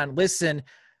Rick Hahn, listen,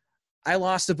 I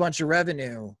lost a bunch of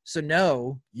revenue, so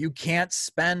no, you can't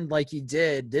spend like you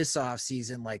did this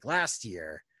offseason like last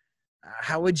year.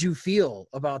 How would you feel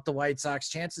about the White Sox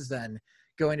chances then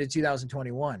going to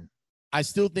 2021? I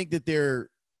still think that they're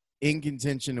in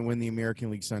contention to win the American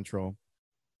League Central.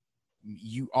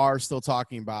 You are still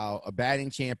talking about a batting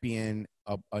champion,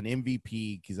 an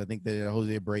MVP, because I think that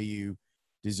Jose Abreu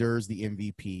deserves the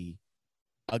MVP.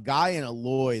 A guy in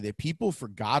Eloy that people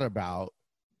forgot about,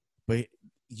 but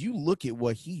you look at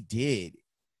what he did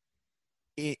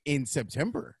in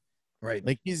September. Right.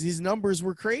 Like his numbers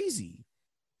were crazy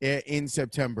in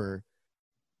September.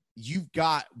 You've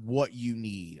got what you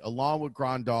need, along with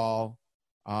Grandal.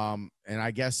 And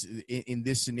I guess in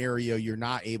this scenario, you're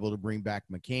not able to bring back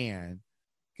McCann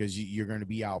because you're going to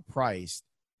be outpriced.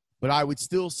 But I would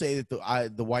still say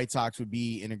that the White Sox would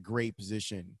be in a great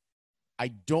position. I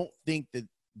don't think that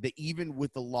even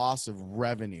with the loss of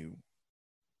revenue,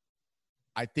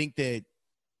 I think that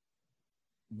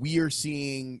we are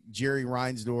seeing Jerry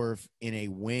Reinsdorf in a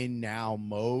win-now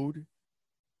mode.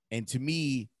 And to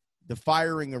me, the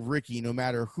firing of Ricky, no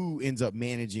matter who ends up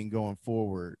managing going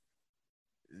forward,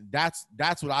 that's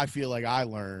what I feel like I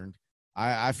learned.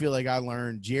 I feel like I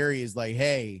learned Jerry is like,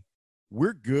 hey,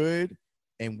 we're good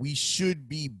and we should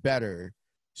be better.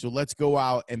 So let's go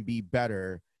out and be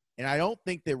better. And I don't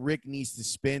think that Rick needs to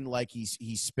spend like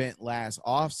he spent last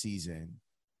offseason.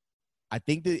 I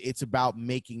think that it's about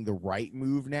making the right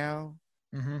move now.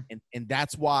 Mm-hmm. And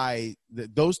that's why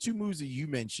those two moves that you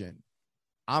mentioned,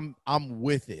 I'm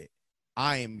with it.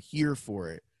 I am here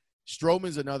for it.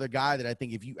 Stroman's another guy that I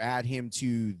think if you add him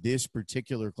to this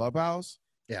particular clubhouse,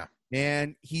 yeah,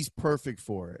 man, he's perfect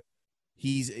for it.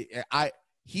 He's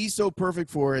so perfect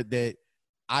for it that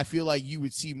I feel like you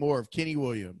would see more of Kenny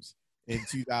Williams in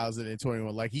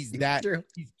 2021. Like he's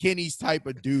Kenny's type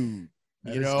of dude,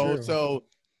 you know? True. So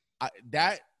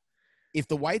if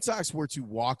the White Sox were to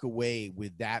walk away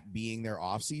with that being their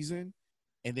offseason,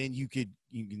 and then you can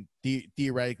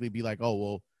theoretically be like, oh,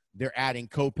 well, they're adding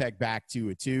Kopech back to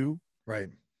a 2. Right.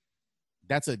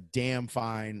 That's a damn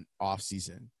fine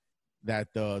offseason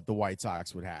that the White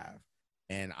Sox would have.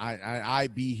 And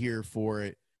I'd be here for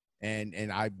it.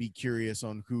 And I'd be curious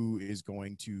on who is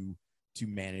going to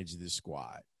manage this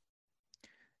squad.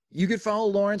 You could follow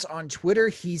Lawrence on Twitter.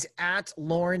 He's at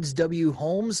Lawrence W.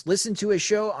 Holmes. Listen to his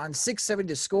show on 670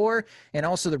 to Score and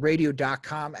also the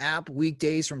radio.com app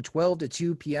weekdays from 12 to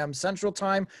 2 p.m. Central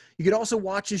Time. You could also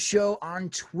watch his show on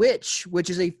Twitch, which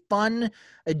is a fun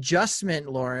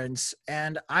adjustment, Lawrence.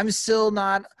 And I'm still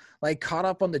not like caught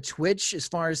up on the Twitch as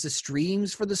far as the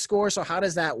streams for the Score. So how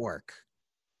does that work?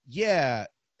 Yeah.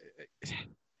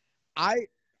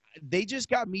 They just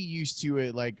got me used to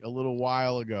it like a little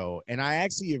while ago, and I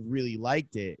actually have really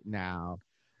liked it now.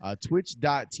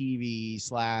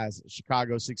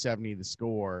 Twitch.tv/Chicago670 The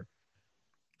Score.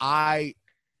 I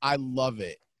love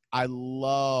it. I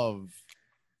love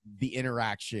the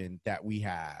interaction that we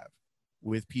have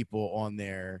with people on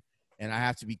there, and I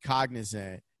have to be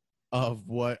cognizant of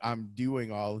what I'm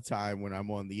doing all the time when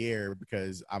I'm on the air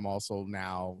because I'm also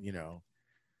now, you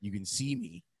can see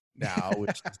me now,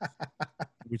 which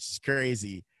is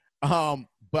crazy. But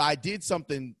I did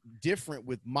something different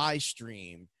with my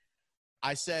stream.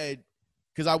 I said,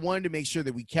 because I wanted to make sure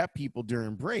that we kept people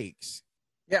during breaks.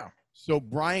 Yeah. So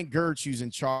Brian Gertz, who's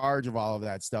in charge of all of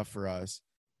that stuff for us,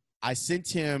 I sent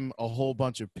him a whole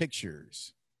bunch of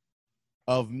pictures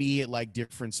of me at like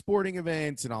different sporting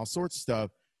events and all sorts of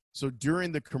stuff. So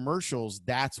during the commercials,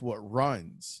 that's what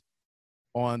runs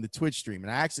on the Twitch stream.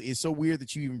 And it's so weird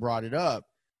that you even brought it up,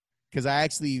 because I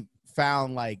actually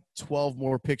found like 12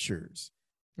 more pictures.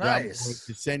 Nice.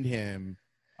 To send him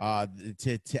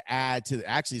to add to.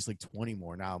 Actually, it's like 20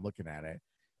 more now. I'm looking at it.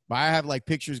 But I have like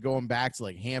pictures going back to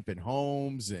like Hampton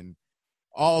Homes and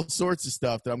all sorts of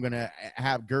stuff that I'm going to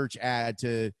have Gertz add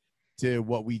to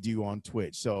what we do on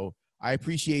Twitch. So I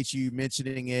appreciate you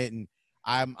mentioning it. And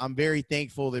I'm very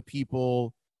thankful that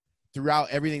people throughout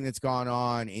everything that's gone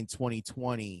on in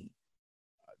 2020,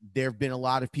 there have been a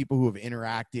lot of people who have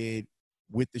interacted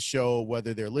with the show,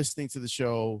 whether they're listening to the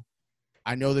show.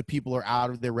 I know that people are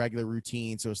out of their regular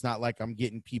routine, so it's not like I'm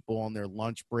getting people on their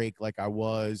lunch break like I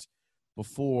was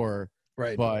before.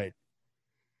 Right. But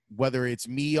whether it's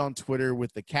me on Twitter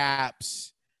with the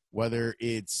caps, whether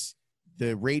it's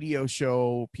the radio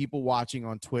show, people watching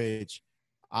on Twitch,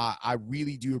 I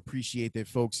really do appreciate that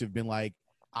folks have been like,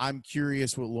 I'm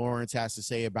curious what Lawrence has to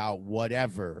say about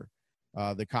whatever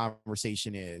the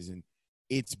conversation is. And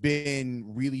it's been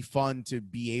really fun to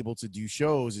be able to do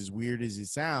shows, as weird as it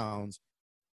sounds,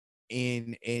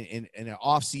 in an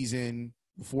off season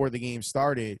before the game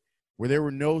started, where there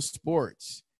were no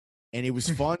sports. And it was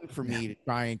fun for me to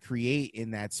try and create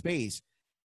in that space.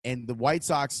 And the White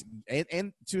Sox,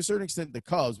 and to a certain extent the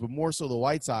Cubs, but more so the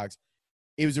White Sox,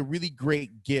 it was a really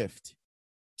great gift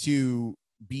to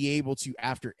be able to,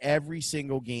 after every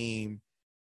single game,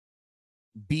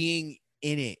 being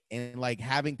in it and like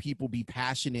having people be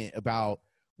passionate about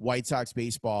White Sox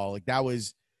baseball. Like, that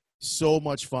was so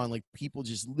much fun. Like, people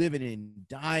just living and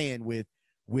dying with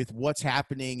what's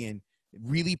happening and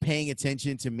really paying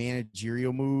attention to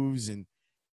managerial moves. And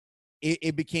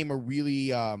it became a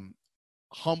really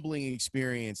humbling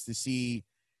experience to see.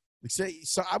 So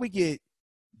I would get,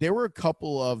 there were a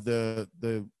couple of the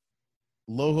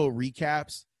Loho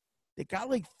recaps that got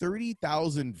like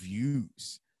 30,000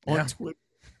 views on Twitter.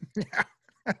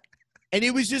 And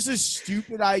it was just a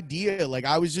stupid idea. Like,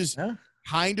 I was just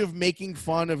kind of making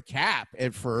fun of Cap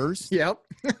at first. Yep.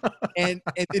 and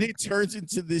then it turns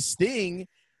into this thing.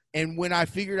 And when I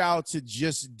figured out to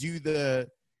just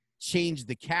change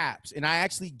the caps, and I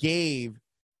actually gave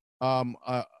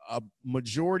a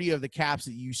majority of the caps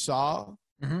that you saw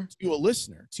to a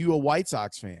listener, to a White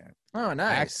Sox fan. Oh,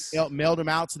 nice. I mailed them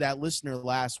out to that listener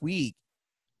last week.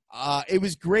 It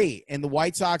was great. And the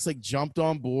White Sox like jumped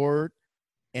on board,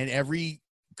 and every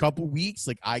couple weeks,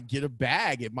 like, I get a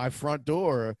bag at my front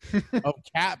door of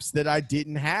caps that I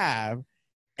didn't have.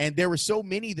 And there were so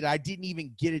many that I didn't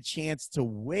even get a chance to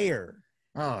wear.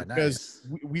 Oh, because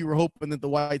nice. we were hoping that the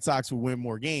White Sox would win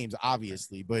more games,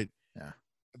 obviously. But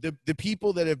the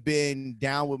people that have been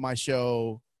down with my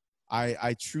show,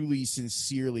 I truly,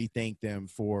 sincerely thank them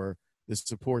for the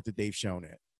support that they've shown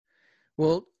it.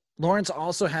 Well, Lawrence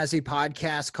also has a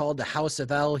podcast called The House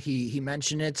of L. He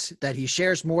mentioned it, that he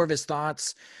shares more of his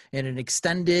thoughts in an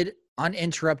extended,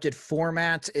 uninterrupted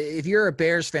format. If you're a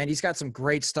Bears fan, he's got some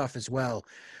great stuff as well.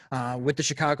 With the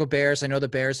Chicago Bears, I know the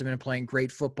Bears have been playing great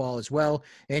football as well.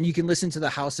 And you can listen to the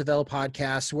House of L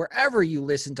podcast wherever you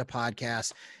listen to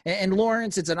podcasts. And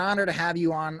Lawrence, it's an honor to have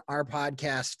you on our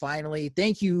podcast finally.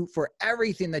 Thank you for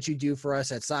everything that you do for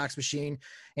us at Sox Machine.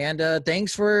 And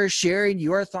thanks for sharing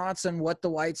your thoughts on what the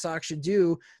White Sox should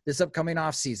do this upcoming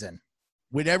offseason.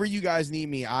 Whenever you guys need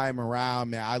me, I'm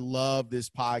around, man. I love this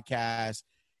podcast.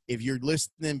 If you're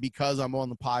listening because I'm on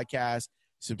the podcast,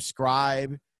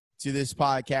 subscribe to this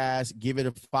podcast, give it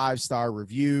a 5-star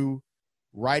review,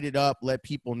 write it up, let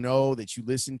people know that you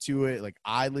listen to it. Like,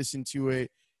 I listen to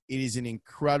it. It is an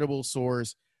incredible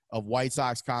source of White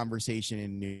Sox conversation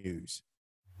and news.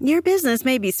 Your business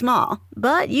may be small,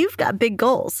 but you've got big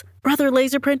goals. Brother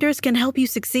Laser Printers can help you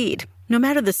succeed, no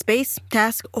matter the space,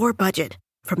 task, or budget.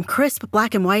 From crisp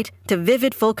black and white to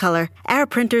vivid full color, our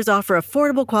printers offer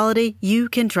affordable quality you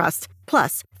can trust.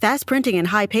 Plus, fast printing and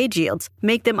high page yields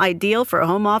make them ideal for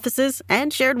home offices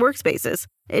and shared workspaces.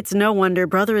 It's no wonder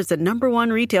Brother is the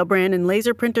 #1 retail brand in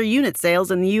laser printer unit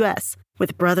sales in the U.S.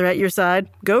 With Brother at your side,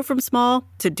 go from small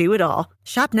to do it all.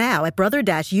 Shop now at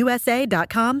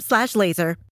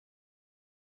brother-usa.com/laser.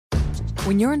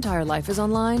 When your entire life is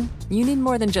online, you need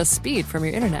more than just speed from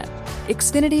your internet.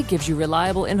 Xfinity gives you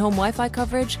reliable in-home Wi-Fi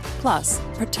coverage, plus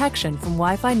protection from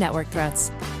Wi-Fi network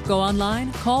threats. Go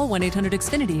online, call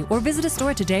 1-800-XFINITY, or visit a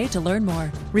store today to learn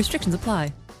more. Restrictions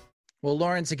apply. Well,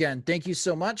 Lawrence, again, thank you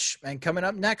so much. And coming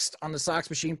up next on the Sox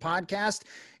Machine podcast,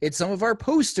 it's some of our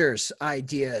posters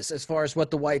ideas as far as what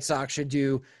the White Sox should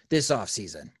do this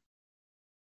offseason.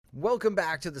 Welcome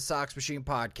back to the Sox Machine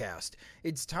podcast.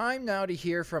 It's time now to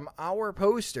hear from our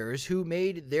posters who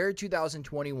made their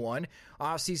 2021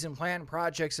 offseason plan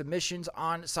project submissions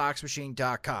on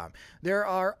SoxMachine.com. There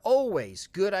are always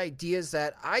good ideas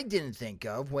that I didn't think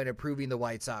of when approving the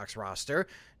White Sox roster,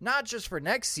 not just for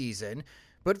next season,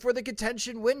 but for the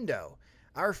contention window.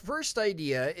 Our first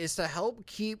idea is to help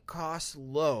keep costs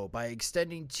low by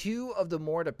extending 2 of the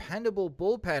more dependable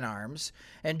bullpen arms.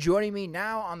 And joining me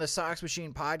now on the Sox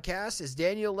Machine podcast is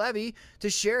Daniel Levy to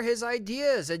share his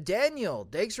ideas. And Daniel,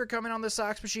 thanks for coming on the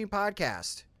Sox Machine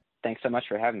podcast. Thanks so much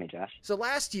for having me, Josh. So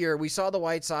last year, we saw the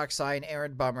White Sox sign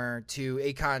Aaron Bummer to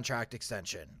a contract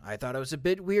extension. I thought it was a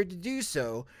bit weird to do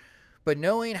so, but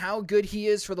knowing how good he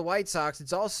is for the White Sox,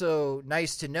 it's also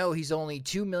nice to know he's only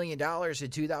 $2 million in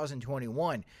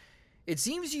 2021. It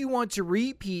seems you want to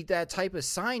repeat that type of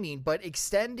signing, but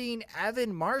extending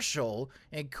Evan Marshall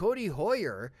and Cody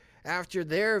Hoyer after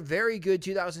their very good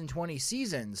 2020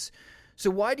 seasons. So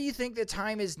why do you think the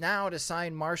time is now to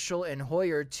sign Marshall and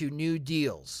Hoyer to new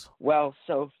deals? Well,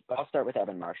 so I'll start with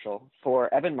Evan Marshall.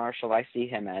 For Evan Marshall, I see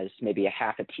him as maybe a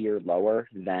half a tier lower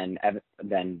than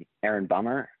Aaron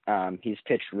Bummer. He's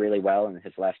pitched really well in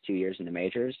his last 2 years in the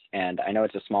majors, and I know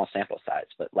it's a small sample size,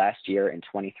 but last year in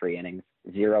 23 innings,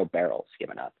 0 barrels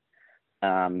given up.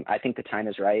 I think the time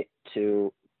is right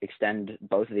to extend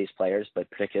both of these players,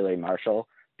 but particularly Marshall,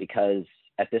 because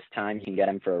at this time you can get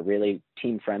him for a really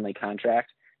team-friendly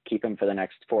contract, keep him for the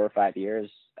next 4 or 5 years,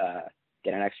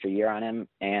 get an extra year on him,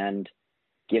 and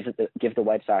give the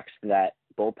White Sox that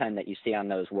bullpen that you see on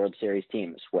those World Series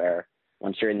teams, where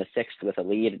once you're in the sixth with a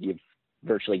lead, you've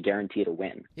virtually guaranteed a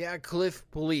win. Yeah, Cliff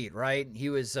Politte, right? He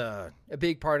was a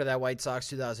big part of that White Sox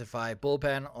 2005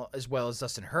 bullpen, as well as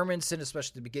Dustin Hermanson,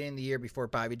 especially at the beginning of the year before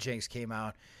Bobby Jenks came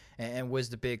out and was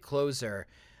the big closer.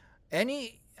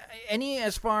 Any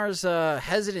as far as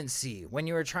hesitancy when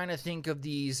you were trying to think of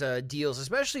these deals,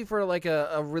 especially for like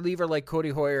a reliever like Cody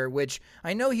Hoyer, which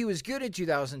I know he was good in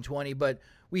 2020, but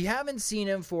we haven't seen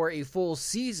him for a full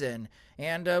season.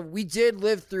 And we did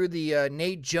live through the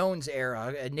Nate Jones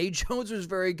era. Nate Jones was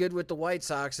very good with the White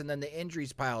Sox, and then the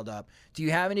injuries piled up. Do you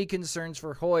have any concerns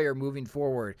for Hoyer moving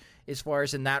forward as far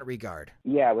as in that regard?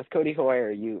 Yeah, with Cody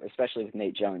Hoyer, especially with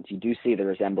Nate Jones, you do see the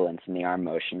resemblance in the arm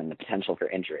motion and the potential for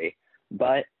injury.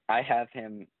 But I have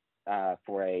him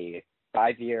for a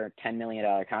 5-year, $10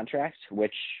 million contract,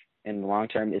 which in the long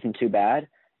term isn't too bad.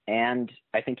 And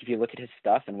I think if you look at his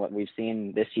stuff and what we've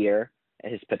seen this year,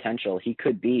 his potential, he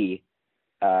could be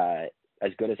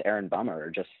as good as Aaron Bummer, or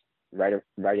just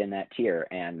right in that tier.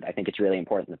 And I think it's really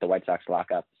important that the White Sox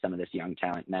lock up some of this young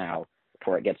talent now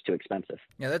before it gets too expensive.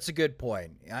 Yeah, that's a good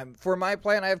point. For my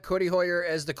plan, I have Cody Hoyer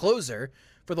as the closer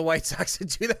for the White Sox in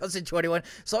 2021.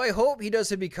 So I hope he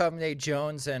doesn't become Nate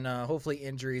Jones, and hopefully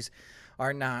injuries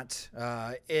are not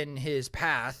in his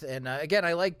path. And again,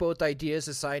 I like both ideas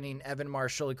of signing Evan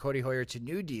Marshall and Cody Hoyer to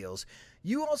new deals.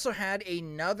 You also had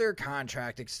another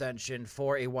contract extension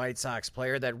for a White Sox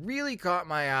player that really caught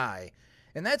my eye,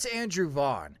 and that's Andrew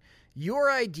Vaughn. Your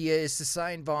idea is to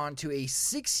sign Vaughn to a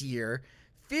 6-year,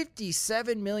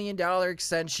 $57 million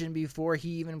extension before he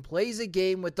even plays a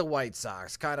game with the White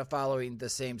Sox, kind of following the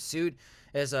same suit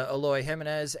as Eloy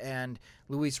Jimenez and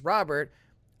Luis Robert.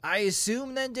 I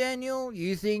assume then, Daniel,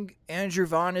 you think Andrew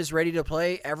Vaughn is ready to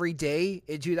play every day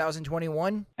in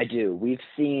 2021? I do.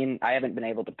 I haven't been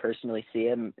able to personally see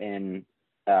him in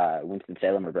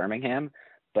Winston-Salem or Birmingham,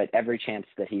 but every chance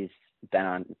that he's been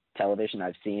on television,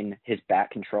 I've seen his bat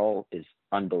control is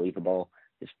unbelievable.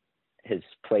 His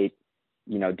plate,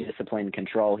 discipline,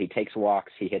 control. He takes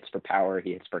walks. He hits for power.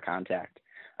 He hits for contact.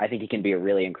 I think he can be a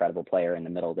really incredible player in the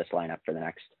middle of this lineup for the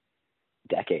next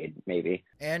decade, maybe.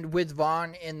 And with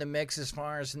Vaughn in the mix as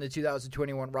far as in the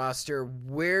 2021 roster,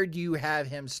 where do you have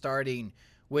him starting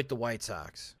with the White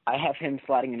Sox? I have him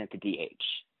slotting in at the DH.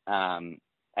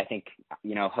 I think,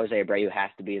 Jose Abreu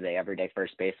has to be the everyday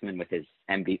first baseman with his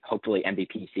hopefully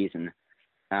MVP season.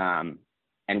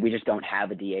 And we just don't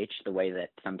have a DH the way that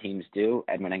some teams do.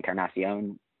 Edwin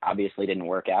Encarnacion obviously didn't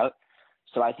work out.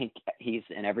 So I think he's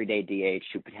an everyday DH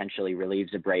who potentially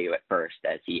relieves Abreu at first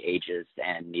as he ages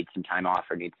and needs some time off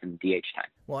or needs some DH time.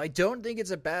 Well, I don't think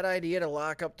it's a bad idea to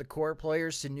lock up the core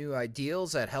players to new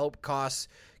ideals that help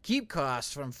keep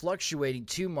costs from fluctuating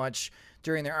too much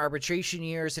during their arbitration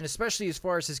years, and especially as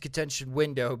far as his contention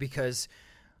window, because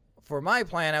for my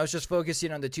plan, I was just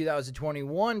focusing on the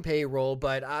 2021 payroll,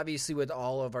 but obviously with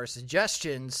all of our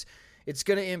suggestions, it's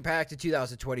going to impact the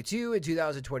 2022 and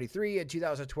 2023 and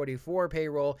 2024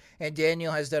 payroll, and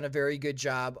Daniel has done a very good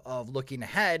job of looking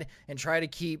ahead and try to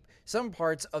keep some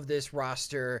parts of this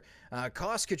roster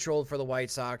cost controlled for the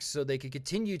White Sox so they can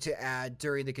continue to add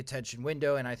during the contention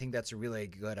window, and I think that's a really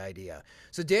good idea.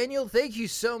 So Daniel, thank you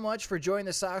so much for joining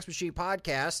the Sox Machine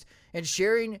podcast and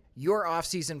sharing your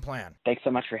offseason plan. Thanks so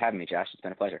much for having me, Josh. It's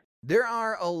been a pleasure. There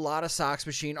are a lot of Sox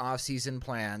Machine offseason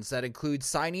plans that include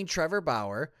signing Trevor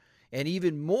Bauer, and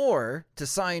even more to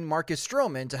sign Marcus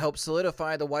Stroman to help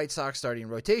solidify the White Sox starting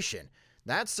rotation.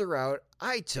 That's the route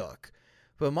I took.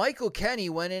 But Michael Kenney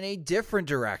went in a different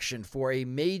direction for a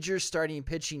major starting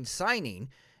pitching signing,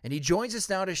 and he joins us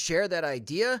now to share that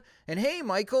idea. And hey,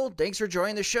 Michael, thanks for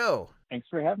joining the show. Thanks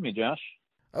for having me, Josh.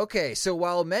 Okay, so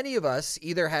while many of us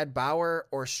either had Bauer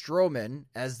or Stroman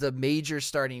as the major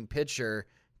starting pitcher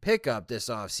pickup this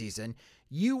offseason,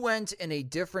 you went in a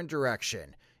different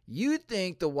direction. You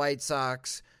think the White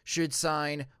Sox should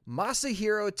sign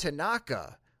Masahiro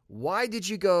Tanaka. Why did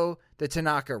you go the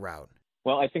Tanaka route?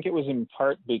 Well, I think it was in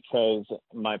part because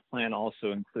my plan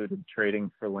also included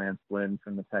trading for Lance Lynn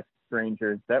from the Texas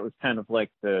Rangers. That was kind of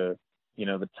like the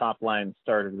the top line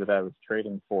starter that I was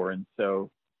trading for. And so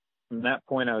from that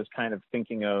point, I was kind of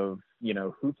thinking of,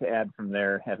 who to add from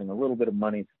there, having a little bit of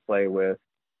money to play with,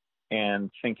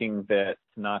 and thinking that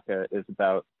Tanaka is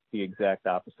about the exact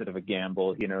opposite of a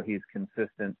gamble. He's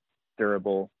consistent,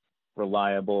 durable,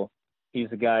 reliable. He's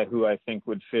a guy who I think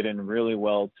would fit in really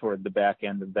well toward the back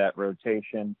end of that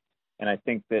rotation. And I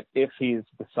think that if he's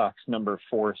the Sox number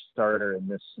 4 starter in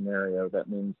this scenario, that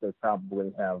means they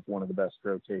probably have one of the best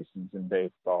rotations in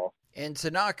baseball. And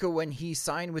Tanaka, when he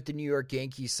signed with the New York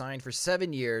Yankees, signed for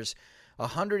 7 years,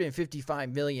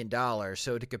 $155 million.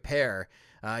 So to compare,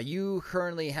 you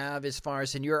currently have, as far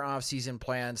as in your offseason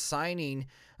plan, signing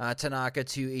Tanaka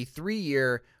to a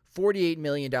 3-year, $48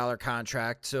 million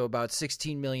contract, so about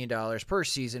 $16 million per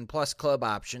season, plus club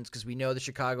options, because we know the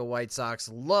Chicago White Sox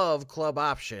love club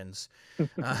options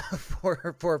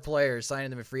for players, signing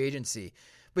them in free agency.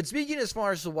 But speaking as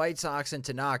far as the White Sox and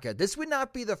Tanaka, this would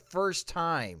not be the first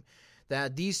time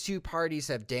that these two parties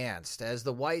have danced, as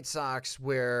the White Sox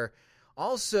were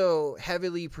also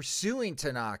heavily pursuing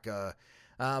Tanaka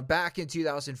back in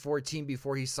 2014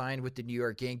 before he signed with the New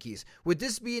York Yankees. Would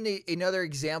this be another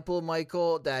example,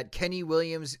 Michael, that Kenny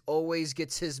Williams always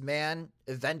gets his man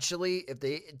eventually if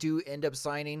they do end up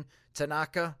signing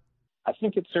Tanaka? I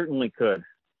think it certainly could.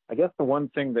 I guess the one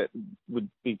thing that would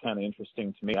be kind of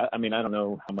interesting to me, I don't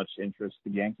know how much interest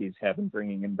the Yankees have in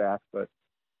bringing him back, but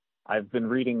I've been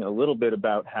reading a little bit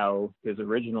about how his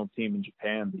original team in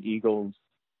Japan, the Eagles,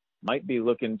 might be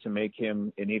looking to make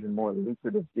him an even more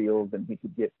lucrative deal than he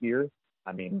could get here.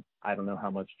 I don't know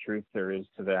how much truth there is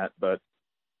to that, but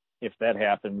if that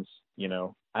happens,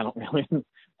 I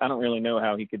don't really know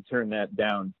how he could turn that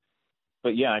down.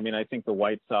 But yeah, I think the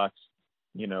White Sox,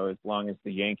 as long as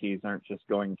the Yankees aren't just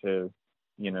going to,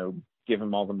 give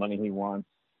him all the money he wants,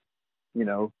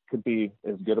 could be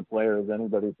as good a player as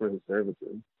anybody for his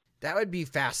services. That would be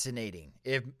fascinating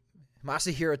if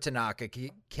Masahiro Tanaka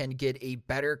can get a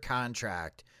better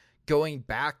contract going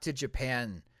back to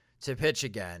Japan to pitch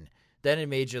again than in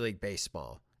Major League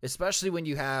Baseball, especially when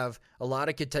you have a lot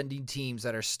of contending teams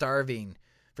that are starving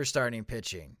for starting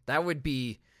pitching. That would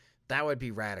be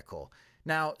radical.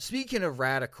 Now, speaking of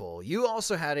radical, you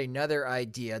also had another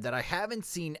idea that I haven't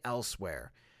seen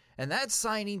elsewhere, and that's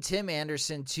signing Tim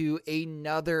Anderson to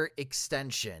another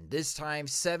extension, this time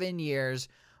 7 years,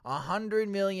 $100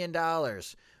 million.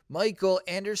 Michael,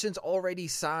 Anderson's already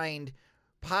signed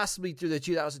possibly through the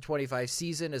 2025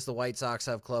 season as the White Sox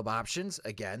have club options.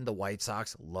 Again, the White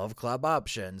Sox love club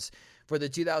options for the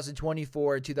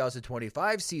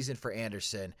 2024-2025 season for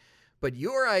Anderson. But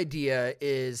your idea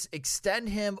is extend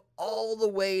him all the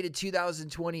way to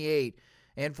 2028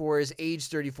 and for his age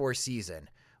 34 season.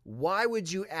 Why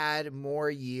would you add more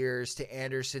years to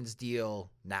Anderson's deal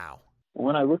now?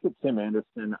 When I look at Tim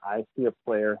Anderson, I see a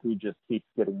player who just keeps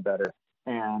getting better.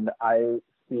 And I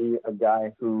see a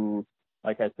guy who,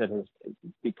 like I said, has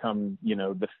become,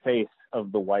 the face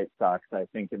of the White Sox, I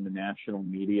think, in the national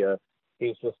media.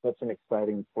 He's just such an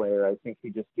exciting player. I think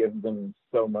he just gives them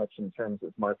so much in terms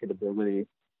of marketability,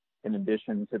 in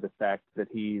addition to the fact that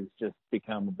he's just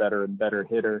become a better and better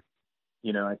hitter.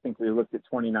 I think we looked at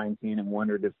 2019 and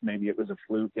wondered if maybe it was a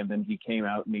fluke, and then he came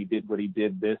out and he did what he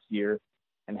did this year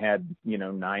and had,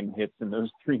 9 hits in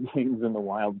those 3 games in the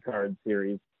wild card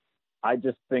series. I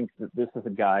just think that this is a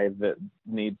guy that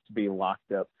needs to be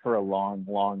locked up for a long,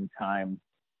 long time,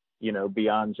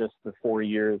 beyond just the 4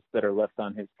 years that are left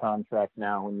on his contract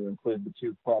now when you include the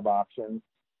 2 club options.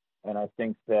 And I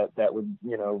think that would,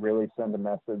 really send a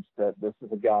message that this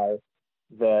is a guy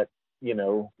that,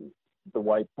 the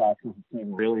White Sox as a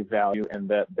team really value and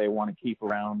that they want to keep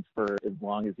around for as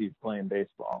long as he's playing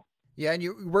baseball. Yeah,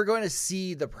 and we're going to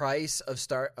see the price of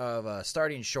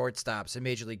starting shortstops in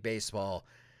Major League Baseball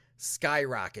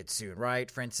skyrocket soon, right?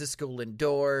 Francisco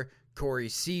Lindor, Corey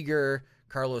Seager,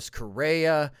 Carlos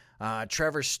Correa,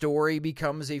 Trevor Story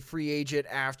becomes a free agent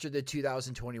after the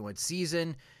 2021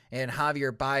 season, and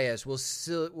Javier Baez.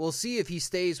 We'll see if he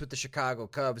stays with the Chicago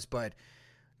Cubs, but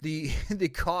the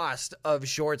cost of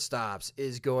shortstops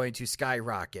is going to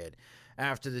skyrocket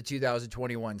after the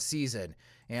 2021 season.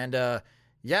 And the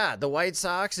White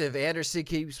Sox, if Anderson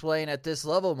keeps playing at this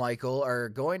level, Michael, are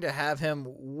going to have him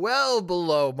well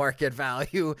below market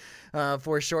value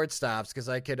for shortstops, because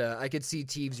I could see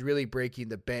teams really breaking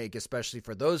the bank, especially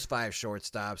for those 5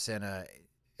 shortstops. And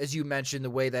as you mentioned,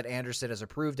 the way that Anderson has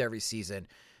improved every season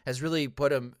has really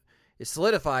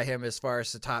solidify him as far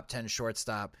as the top 10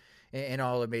 shortstop in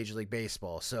all of Major League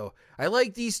Baseball. So I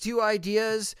like these 2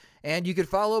 ideas, and you can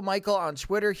follow Michael on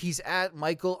Twitter. He's at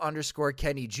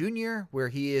Michael_Kenny Jr., where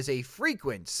he is a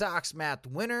frequent Sox Math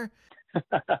winner.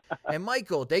 And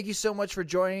Michael, thank you so much for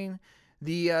joining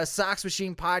the Sox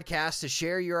Machine podcast to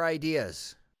share your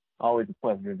ideas. Always a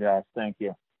pleasure, Josh. Thank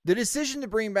you. The decision to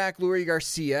bring back Leury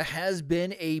Garcia has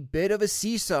been a bit of a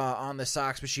seesaw on the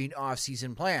Sox Machine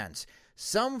offseason plans.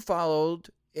 Some followed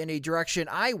in a direction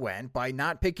I went by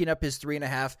not picking up his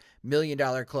 $3.5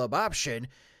 million club option,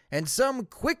 and some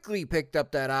quickly picked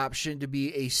up that option to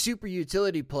be a super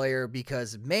utility player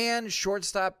because, man,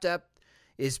 shortstop depth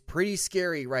is pretty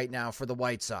scary right now for the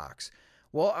White Sox.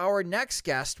 Well, our next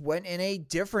guest went in a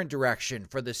different direction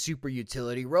for the super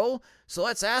utility role, so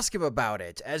let's ask him about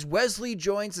it as Wesley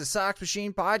joins the Sox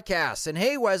Machine podcast. And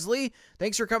hey, Wesley,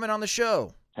 thanks for coming on the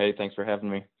show. Hey, thanks for having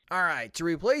me. All right, to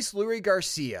replace Leury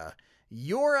Garcia,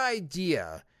 your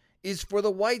idea is for the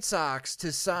White Sox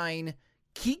to sign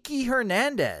Kiki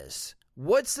Hernandez.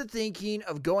 What's the thinking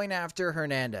of going after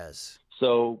Hernandez?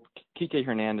 So Kike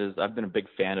Hernandez, I've been a big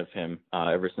fan of him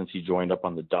ever since he joined up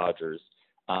on the Dodgers.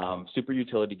 Super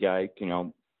utility guy,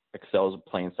 excels at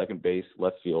playing second base,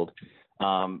 left field.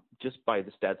 Just by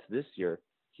the stats this year,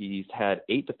 he's had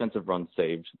 8 defensive runs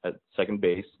saved at second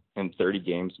base in 30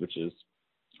 games, which is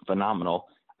phenomenal.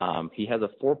 He has a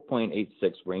 4.86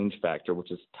 range factor,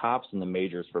 which is tops in the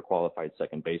majors for qualified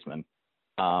second baseman.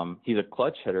 He's a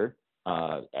clutch hitter,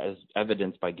 as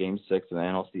evidenced by Game 6 in the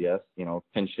NLCS,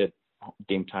 pinch hit,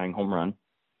 game-tying home run.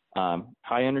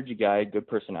 High energy guy, good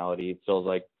personality. It feels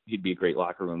like he'd be a great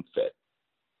locker room fit.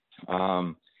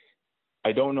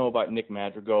 I don't know about Nick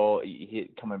Madrigal. He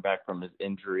coming back from his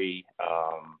injury.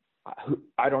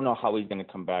 I don't know how he's going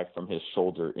to come back from his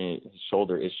shoulder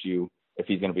issue, if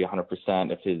he's going to be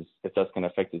 100%, if that's going to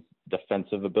affect his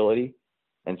defensive ability.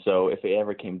 And so if it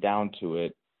ever came down to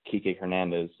it, Kike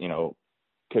Hernandez,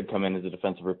 could come in as a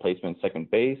defensive replacement second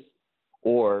base,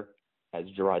 or as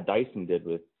Gerard Dyson did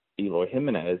with Eloy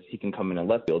Jimenez, he can come in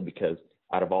left field because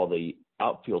out of all the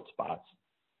outfield spots,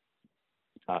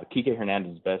 Kike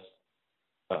Hernandez's best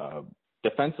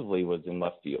defensively was in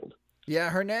left field. Yeah,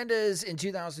 Hernandez in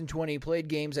 2020 played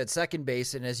games at second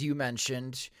base, and as you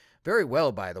mentioned, very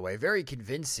well, by the way, very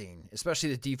convincing, especially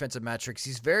the defensive metrics.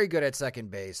 He's very good at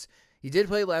second base. He did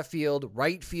play left field,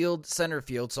 right field, center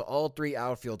field, so all 3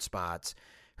 outfield spots.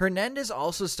 Hernandez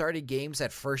also started games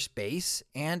at first base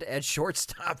and at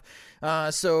shortstop,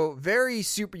 so very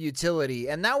super utility.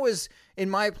 And that was, in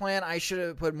my plan, I should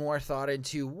have put more thought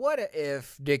into what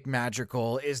if Nick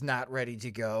Madrigal is not ready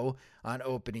to go on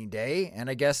opening day.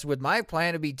 And I guess with my plan,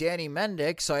 it'd be Danny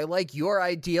Mendick, so I like your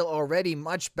ideal already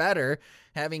much better,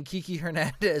 having Kiki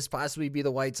Hernandez possibly be the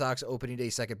White Sox opening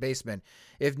day second baseman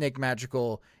if Nick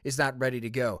Madrigal is not ready to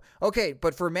go. Okay,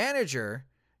 but for manager,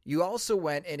 you also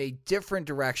went in a different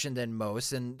direction than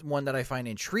most, and one that I find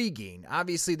intriguing.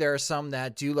 Obviously, there are some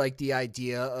that do like the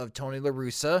idea of Tony La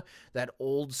Russa, that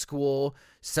old school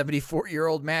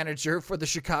 74-year-old manager for the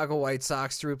Chicago White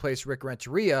Sox to replace Rick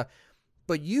Renteria.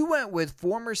 But you went with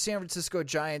former San Francisco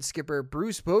Giants skipper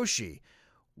Bruce Bochy.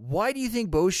 Why do you think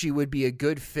Bochy would be a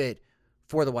good fit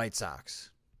for the White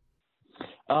Sox?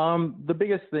 The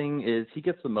biggest thing is he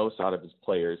gets the most out of his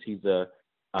players. He's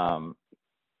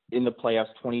in the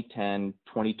playoffs 2010,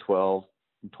 2012,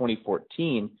 and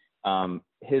 2014,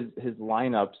 his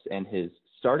lineups and his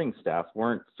starting staff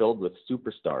weren't filled with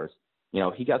superstars.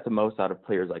 He got the most out of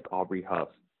players like Aubrey Huff,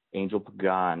 Angel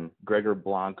Pagan, Gregor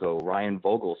Blanco, Ryan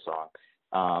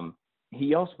Vogelsong.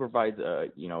 He also provides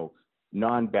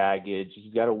non-baggage.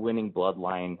 He's got a winning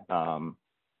bloodline.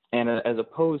 And as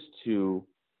opposed to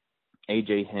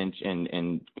AJ Hinch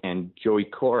and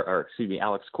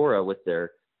Alex Cora with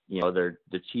their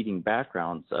the cheating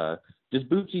backgrounds. Just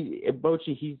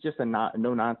Bochy, he's just a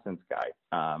no nonsense guy.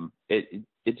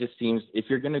 It just seems if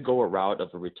you're going to go a route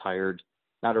of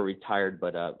not a retired,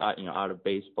 but out of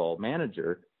baseball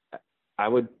manager, I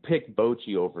would pick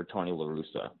Bochy over Tony La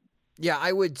Russa. Yeah,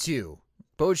 I would too.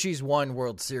 Bochy's won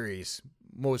World Series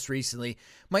most recently.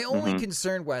 My only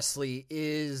concern, Wesley,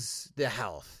 is the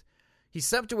health. He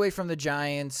stepped away from the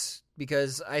Giants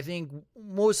because I think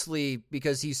mostly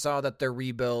because he saw that their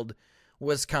rebuild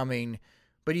was coming,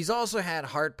 but he's also had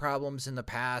heart problems in the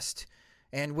past.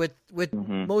 And with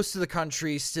most of the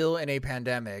country still in a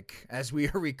pandemic as we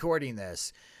are recording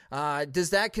this,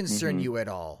 does that concern you at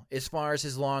all as far as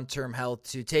his long-term health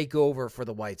to take over for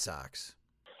the White Sox?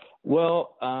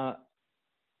 Well,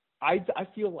 I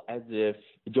feel as if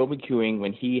Joe McEwing,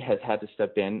 when he has had to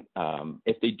step in,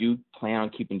 if they do plan on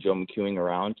keeping Joe McEwing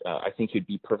around, I think he'd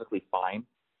be perfectly fine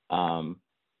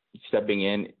stepping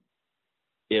in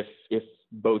if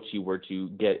Bochy were to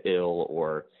get ill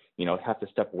or have to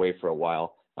step away for a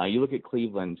while. You look at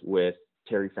Cleveland with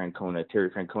Terry Francona.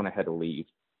 Terry Francona had to leave,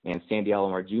 and Sandy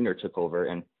Alomar Jr. took over,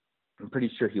 and I'm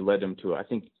pretty sure he led them to, I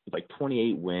think, like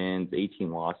 28 wins,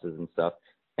 18 losses and stuff.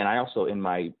 And I also, in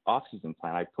my offseason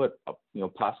plan, I put,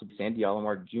 possibly Sandy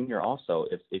Alomar Jr. also,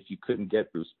 if you couldn't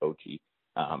get Bruce Bochy.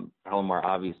 Alomar,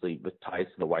 obviously, with ties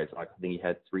to the White Sox, I think he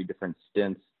had 3 different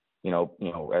stints,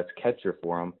 as catcher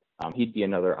for him. He'd be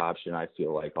another option, I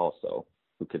feel like, also,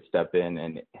 who could step in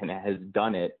and has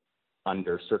done it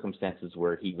under circumstances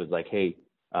where he was like, hey,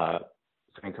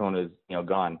 Francona's,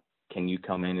 gone. Can you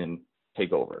come in and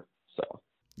take over? So.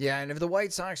 Yeah, and if the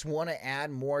White Sox want to add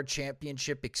more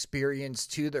championship experience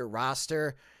to their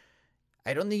roster,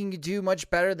 I don't think you can do much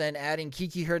better than adding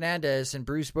Kiki Hernandez and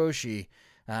Bruce Bochy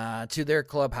to their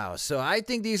clubhouse. So I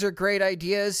think these are great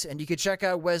ideas, and you can check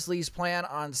out Wesley's plan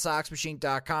on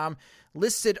SoxMachine.com,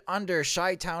 listed under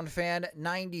Chi-Town Fan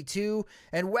 92.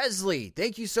 And Wesley,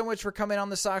 thank you so much for coming on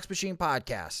the Sox Machine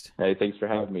podcast. Hey, thanks for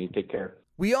having me. Take care.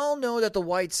 We all know that the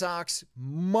White Sox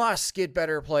must get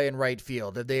better play in right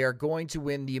field if they are going to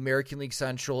win the American League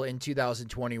Central in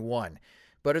 2021.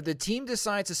 But if the team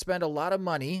decides to spend a lot of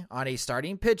money on a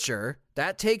starting pitcher,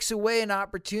 that takes away an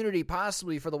opportunity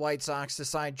possibly for the White Sox to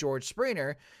sign George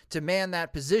Springer to man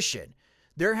that position.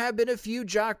 There have been a few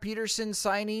Jock Peterson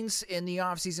signings in the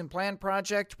offseason plan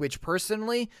project, which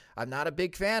personally I'm not a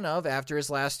big fan of after his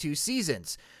last 2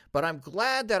 seasons. But I'm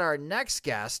glad that our next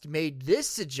guest made this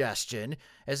suggestion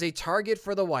as a target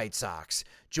for the White Sox.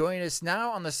 Joining us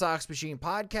now on the Sox Machine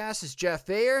podcast is Jeff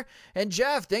Fayer. And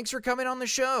Jeff, thanks for coming on the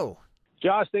show.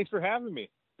 Josh, thanks for having me.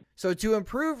 So to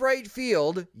improve right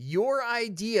field, your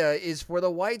idea is for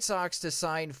the White Sox to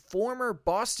sign former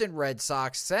Boston Red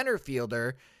Sox center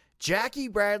fielder Jackie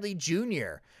Bradley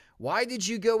Jr. Why did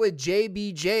you go with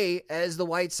JBJ as the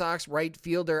White Sox right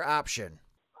fielder option?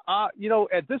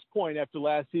 At this point after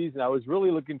last season, I was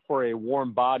really looking for a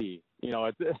warm body,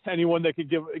 anyone that could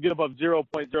get above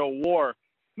 0.0 WAR.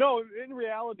 No, in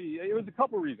reality, it was a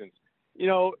couple reasons.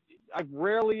 I've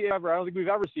rarely ever, I don't think we've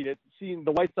ever seen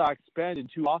the White Sox spend in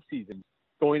 2 off seasons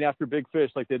going after big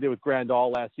fish like they did with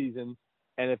Grandal last season,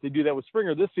 and if they do that with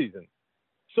Springer this season.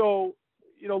 So,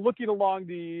 looking along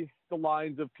the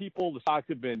lines of people the Sox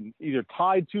have been either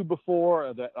tied to before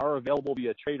or that are available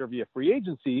via trade or via free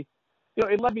agency,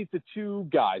 it led me to 2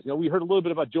 guys. We heard a little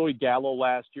bit about Joey Gallo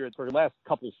last year. For the last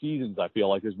couple seasons, I feel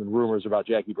like there's been rumors about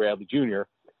Jackie Bradley Jr.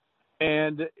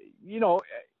 And,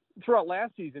 throughout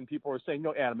last season, people were saying,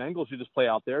 Adam Engel should just play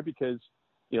out there because,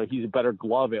 he's a better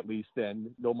glove at least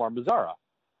than Nomar Mazara.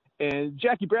 And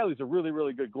Jackie Bradley's a really,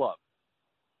 really good glove.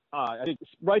 I think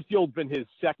right field's been his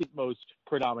second most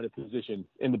predominant position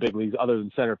in the big leagues other than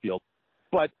center field.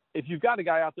 But if you've got a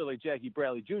guy out there like Jackie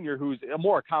Bradley Jr., who's a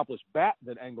more accomplished bat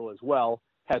than Engel as well,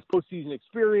 has postseason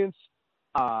experience,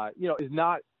 is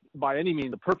not by any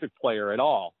means the perfect player at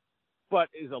all, but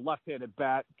is a left-handed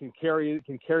bat, can carry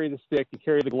the stick, can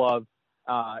carry the glove,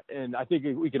 and I think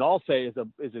we can all say is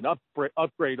an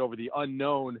upgrade over the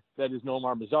unknown that is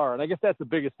Nomar Mazara. And I guess that's the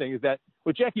biggest thing is that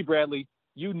with Jackie Bradley,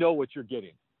 what you're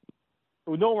getting.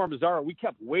 With Nomar Mazara, we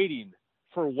kept waiting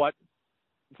for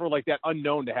that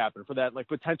unknown to happen, for that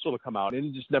potential to come out, and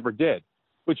it just never did.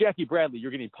 With Jackie Bradley,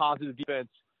 you're getting positive defense,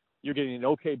 you're getting an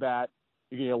okay bat,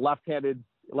 you're getting a left-handed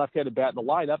bat in the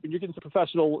lineup, and you're getting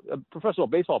a professional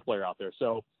baseball player out there.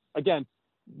 So again,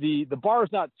 the bar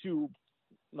is not too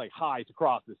high to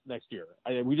cross this next year.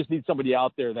 We just need somebody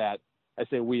out there that I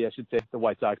should say the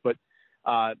White Sox, but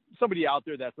somebody out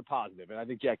there that's a positive, and I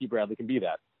think Jackie Bradley can be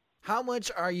that. How much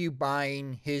are you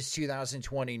buying his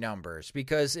 2020 numbers?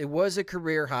 Because it was a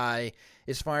career high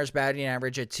as far as batting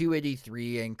average at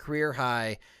 283 and career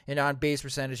high in on-base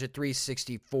percentage at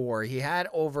 364. He had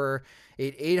over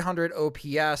an 800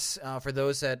 OPS for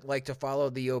those that like to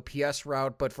follow the OPS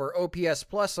route. But for OPS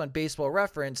Plus on Baseball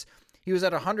Reference, he was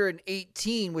at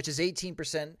 118, which is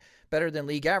 18% better than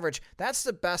league average. That's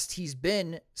the best he's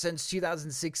been since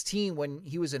 2016 when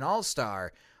he was an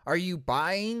all-star. Are you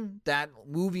buying that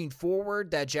moving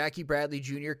forward that Jackie Bradley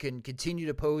Jr. can continue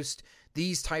to post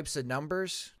these types of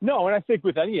numbers? No, and I think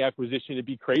with any acquisition, it'd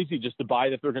be crazy just to buy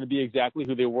that they're going to be exactly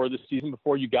who they were this season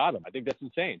before you got them. I think that's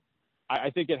insane. I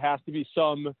think it has to be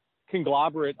some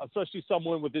conglomerate, especially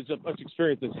someone with as much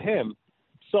experience as him,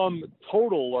 some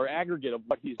total or aggregate of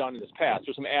what he's done in his past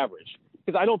or some average.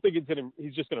 Because I don't think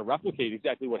he's just going to replicate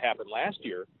exactly what happened last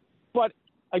year. But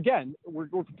again, we're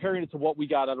comparing it to what we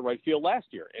got out of right field last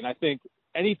year. And I think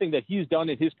anything that he's done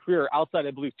in his career outside,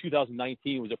 I believe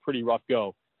 2019 was a pretty rough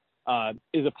go,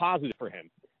 is a positive for him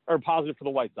or positive for the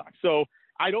White Sox. So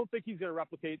I don't think he's going to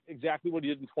replicate exactly what he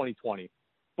did in 2020.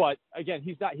 But again,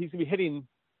 he's going to be hitting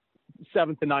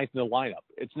 7th and 9th in the lineup.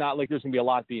 It's not like there's going to be a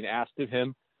lot being asked of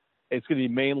him. It's going to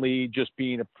be mainly just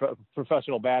being a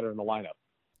professional batter in the lineup.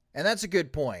 And that's a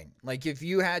good point. Like, if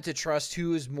you had to trust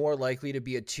who is more likely to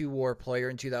be a 2-WAR player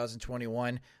in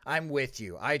 2021, I'm with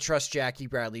you. I trust Jackie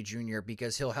Bradley Jr.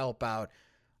 because he'll help out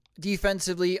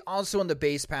defensively, also on the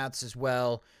base paths as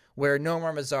well, where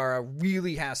Nomar Mazara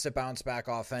really has to bounce back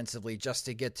offensively just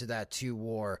to get to that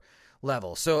 2-WAR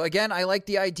level. So again, I like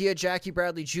the idea, Jackie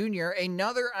Bradley Jr.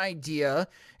 Another idea,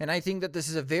 and I think that this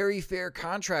is a very fair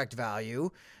contract value.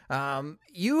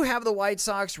 You have the White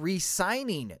Sox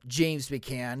re-signing James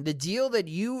McCann. The deal that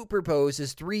you propose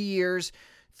is 3 years,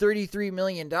 $33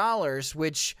 million,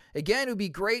 which, again, would be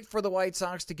great for the White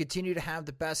Sox to continue to have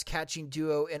the best catching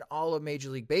duo in all of Major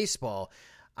League Baseball.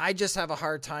 I just have a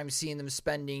hard time seeing them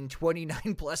spending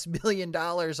 $29+ million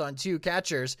on 2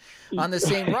 catchers on the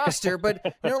same roster. But,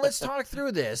 let's talk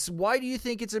through this. Why do you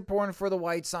think it's important for the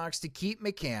White Sox to keep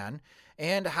McCann,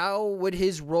 and how would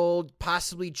his role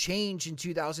possibly change in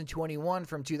 2021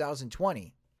 from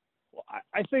 2020? Well,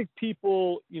 I think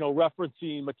people,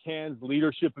 referencing McCann's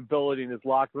leadership ability and his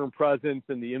locker room presence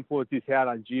and the influence he's had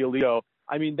on Giolito,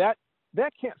 I mean, that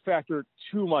can't factor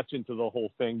too much into the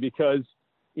whole thing because,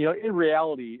 in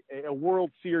reality, a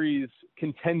World Series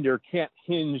contender can't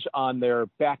hinge on their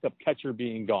backup catcher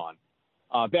being gone,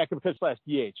 backup catcher /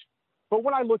 DH. But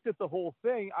when I looked at the whole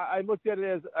thing, I looked at it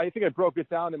as, I think I broke it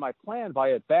down in my plan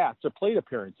by at-bats or plate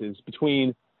appearances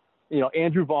between,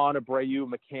 Andrew Vaughn, Abreu,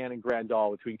 McCann, and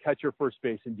Grandal, between catcher, first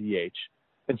base, and DH,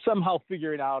 and somehow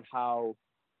figuring out how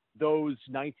those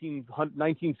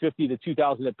 1950 to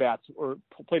 2000 at-bats or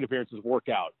plate appearances work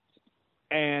out.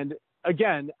 And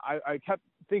again, I kept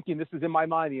thinking, this is in my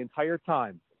mind the entire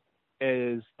time,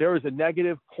 is there was a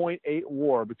negative 0.8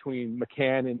 WAR between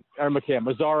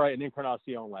Mazara and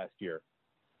Encarnacion last year.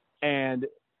 And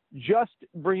just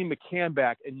bringing McCann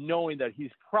back and knowing that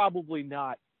he's probably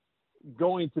not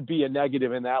going to be a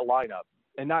negative in that lineup.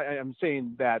 And I'm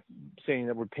saying that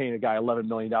we're paying a guy $11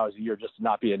 million a year just to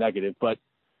not be a negative, but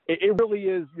it really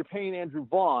is, you're paying Andrew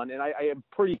Vaughn, and I am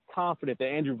pretty confident that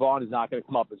Andrew Vaughn is not going to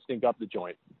come up and stink up the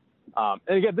joint. And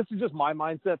again, this is just my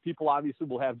mindset. People obviously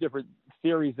will have different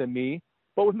theories than me,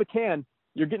 but with McCann,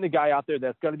 you're getting a guy out there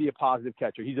that's going to be a positive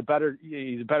catcher. He's a better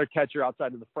catcher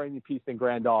outside of the framing piece than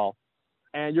Grandal,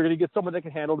 and you're going to get someone that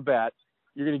can handle the bat.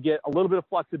 You're going to get a little bit of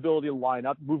flexibility in the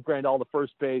lineup, move Grandal to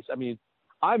first base. I mean,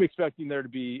 I'm expecting there to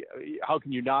be, how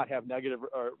can you not have negative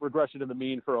regression to the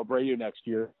mean for Abreu next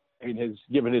year? I mean,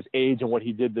 given his age and what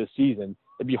he did this season,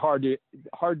 it'd be hard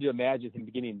to imagine him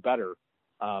getting better.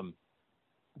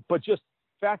 But just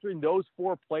factoring those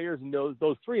 4 players and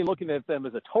those 3 and looking at them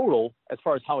as a total, as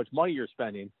far as how much money you're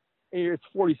spending, it's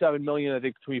 $47 million, I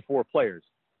think, between 4 players.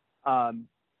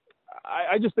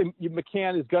 I just think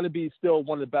McCann is going to be still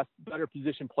one of the better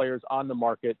position players on the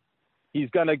market. He's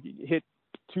going to hit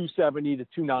 270 to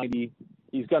 290.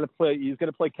 He's going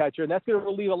to play catcher, and that's going to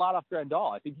relieve a lot off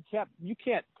Grandal. I think you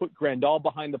can't put Grandal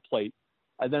behind the plate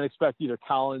and then expect either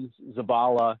Collins,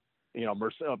 Zavala,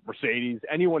 Mercedes,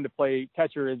 anyone to play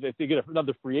catcher. If they get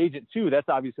another free agent too, that's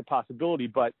obviously a possibility.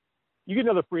 But you get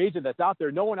another free agent that's out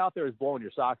there. No one out there is blowing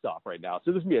your socks off right now.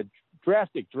 So this would be a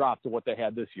drastic drop to what they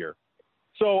had this year.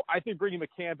 So I think bringing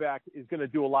McCann back is going to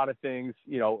do a lot of things.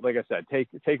 Like I said,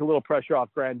 take a little pressure off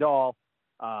Grandal,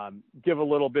 give a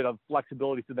little bit of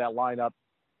flexibility to that lineup,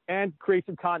 and create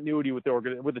some continuity with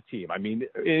the team. I mean,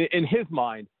 in his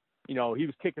mind, he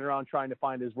was kicking around trying to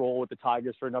find his role with the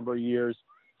Tigers for a number of years.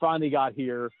 Finally got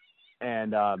here,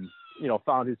 and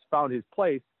found his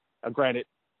place. Granted,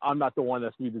 I'm not the one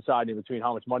that's going to be deciding between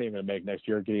how much money I'm going to make next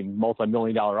year, getting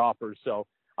multi-million-dollar offers. So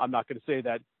I'm not going to say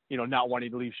that not wanting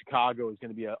to leave Chicago is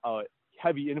going to be a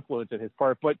heavy influence in his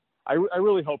part. But I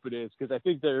really hope it is, because I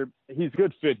think he's a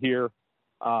good fit here.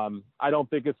 I don't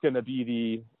think it's not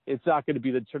going to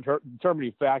be the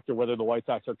determining factor whether the White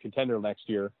Sox are contender next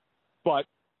year, but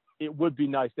it would be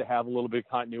nice to have a little bit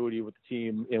of continuity with the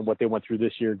team and what they went through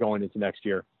this year going into next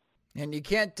year. And you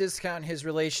can't discount his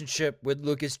relationship with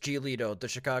Lucas Giolito, the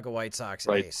Chicago White Sox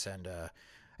ace. And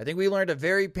I think we learned a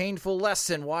very painful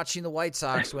lesson watching the White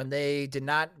Sox when they did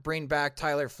not bring back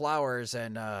Tyler Flowers.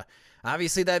 And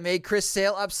obviously that made Chris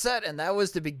Sale upset, and that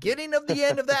was the beginning of the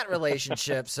end of that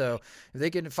relationship. So if they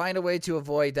can find a way to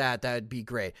avoid that, that'd be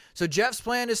great. So Jeff's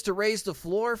plan is to raise the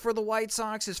floor for the White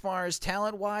Sox as far as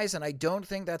talent-wise, and I don't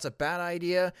think that's a bad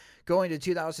idea going to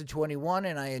 2021,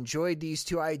 and I enjoyed these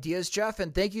 2 ideas, Jeff,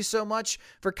 and thank you so much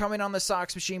for coming on the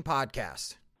Sox Machine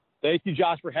podcast. Thank you,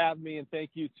 Josh, for having me, and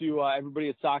thank you to everybody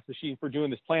at Sox Machine for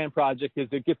doing this plan project,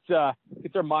 because it gets our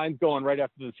minds going right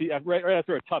after right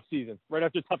after a tough season, right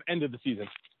after a tough end of the season.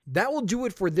 That will do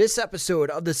it for this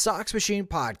episode of the Sox Machine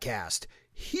podcast.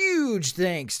 Huge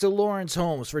thanks to Lawrence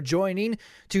Holmes for joining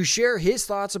to share his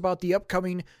thoughts about the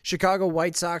upcoming Chicago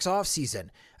White Sox offseason.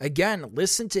 Again,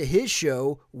 listen to his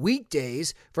show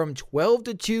weekdays from 12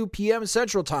 to 2 p.m.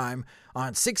 Central Time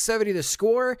on 670 The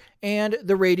Score and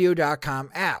the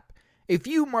radio.com app. A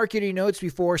few marketing notes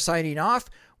before signing off.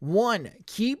 1.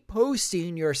 Keep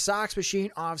posting your Sox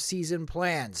Machine offseason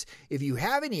plans. If you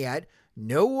haven't yet,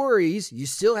 no worries, you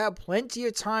still have plenty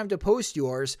of time to post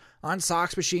yours on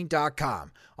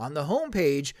SoxMachine.com. On the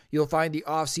homepage, you'll find the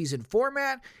off-season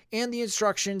format and the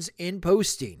instructions in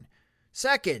posting.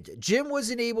 Second, Jim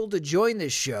wasn't able to join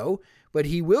this show, but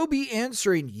he will be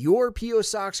answering your P.O.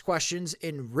 Sox questions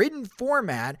in written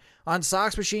format on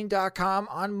SoxMachine.com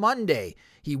on Monday.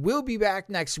 He will be back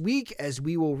next week as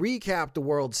we will recap the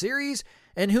World Series,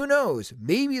 and who knows,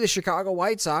 maybe the Chicago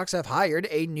White Sox have hired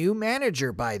a new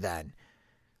manager by then.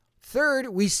 Third,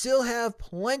 we still have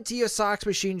plenty of Sox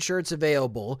Machine shirts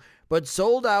available, but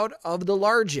sold out of the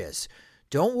larges.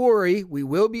 Don't worry, we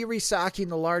will be restocking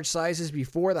the large sizes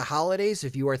before the holidays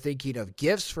if you are thinking of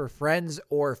gifts for friends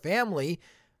or family.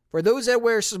 For those that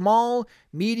wear small,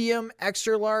 medium,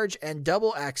 extra large, and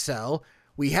double XL,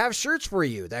 we have shirts for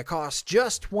you that cost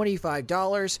just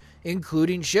 $25,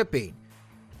 including shipping.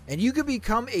 And you can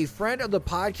become a friend of the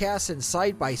podcast and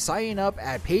site by signing up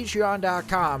at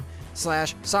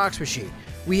patreon.com/SoxMachine.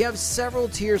 We have several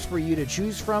tiers for you to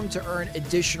choose from to earn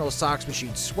additional Sox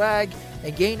Machine swag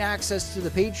and gain access to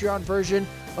the Patreon version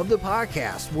of the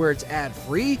podcast, where it's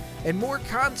ad-free and more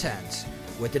content,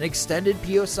 with an extended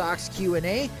P.O. Sox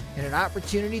Q&A and an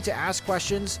opportunity to ask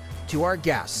questions to our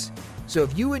guests. So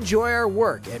if you enjoy our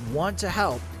work and want to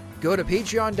help, go to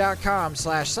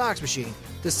patreon.com/SoxMachine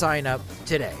to sign up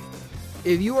today.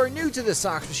 If you are new to the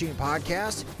Sox Machine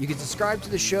podcast, you can subscribe to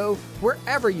the show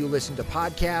wherever you listen to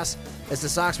podcasts, as the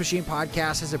Sox Machine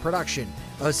podcast is a production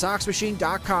of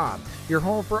SoxMachine.com, your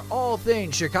home for all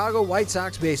things Chicago White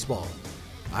Sox baseball.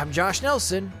 I'm Josh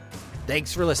Nelson.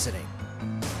 Thanks for listening.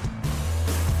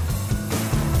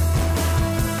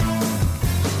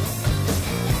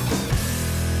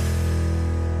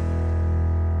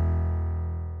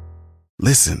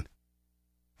 Listen,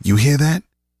 you hear that?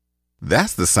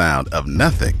 That's the sound of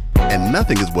nothing. And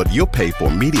nothing is what you'll pay for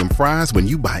medium fries when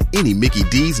you buy any Mickey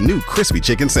D's new crispy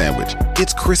chicken sandwich.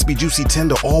 It's crispy, juicy,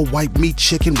 tender, all-white meat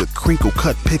chicken with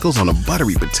crinkle-cut pickles on a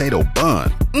buttery potato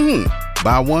bun.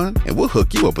 Buy one, and we'll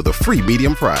hook you up with a free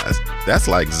medium fries. That's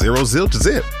like zero zilch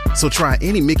zip. So try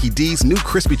any Mickey D's new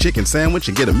crispy chicken sandwich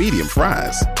and get a medium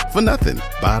fries for nothing.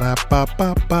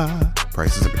 Ba-da-ba-ba-ba.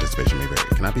 Prices and participation may vary.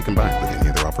 Cannot be combined with any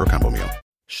other offer or combo meal.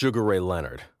 Sugar Ray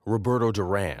Leonard, Roberto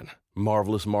Duran,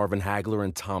 Marvelous Marvin Hagler,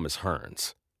 and Thomas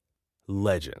Hearns.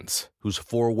 Legends, whose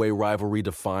four-way rivalry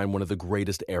defined one of the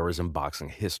greatest eras in boxing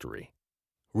history.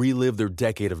 Relive their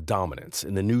decade of dominance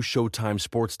in the new Showtime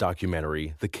sports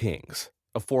documentary, The Kings,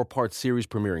 a 4-part series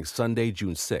premiering Sunday,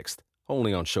 June 6th,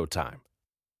 only on Showtime.